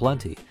Plan for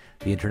Plenty,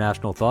 The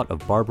International Thought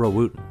of Barbara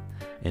Wooten,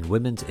 in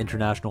Women's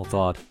International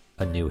Thought,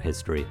 A New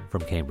History,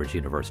 from Cambridge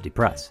University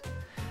Press.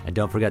 And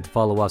don't forget to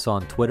follow us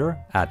on Twitter,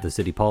 at the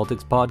City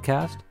Politics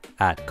Podcast,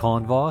 at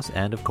Convos,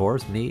 and of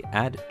course me,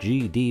 at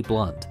GD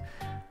Blunt.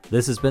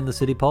 This has been the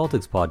City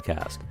Politics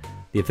Podcast,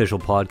 the official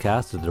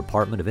podcast of the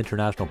Department of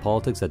International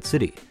Politics at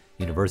City,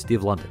 University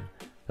of London.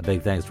 A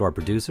big thanks to our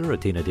producer,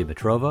 Atina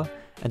Dimitrova,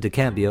 and to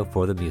Cambio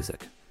for the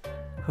music.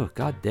 Oh,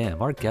 God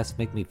damn, our guests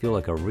make me feel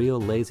like a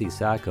real lazy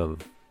sack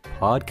of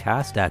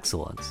podcast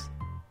excellence.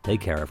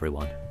 Take care,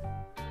 everyone.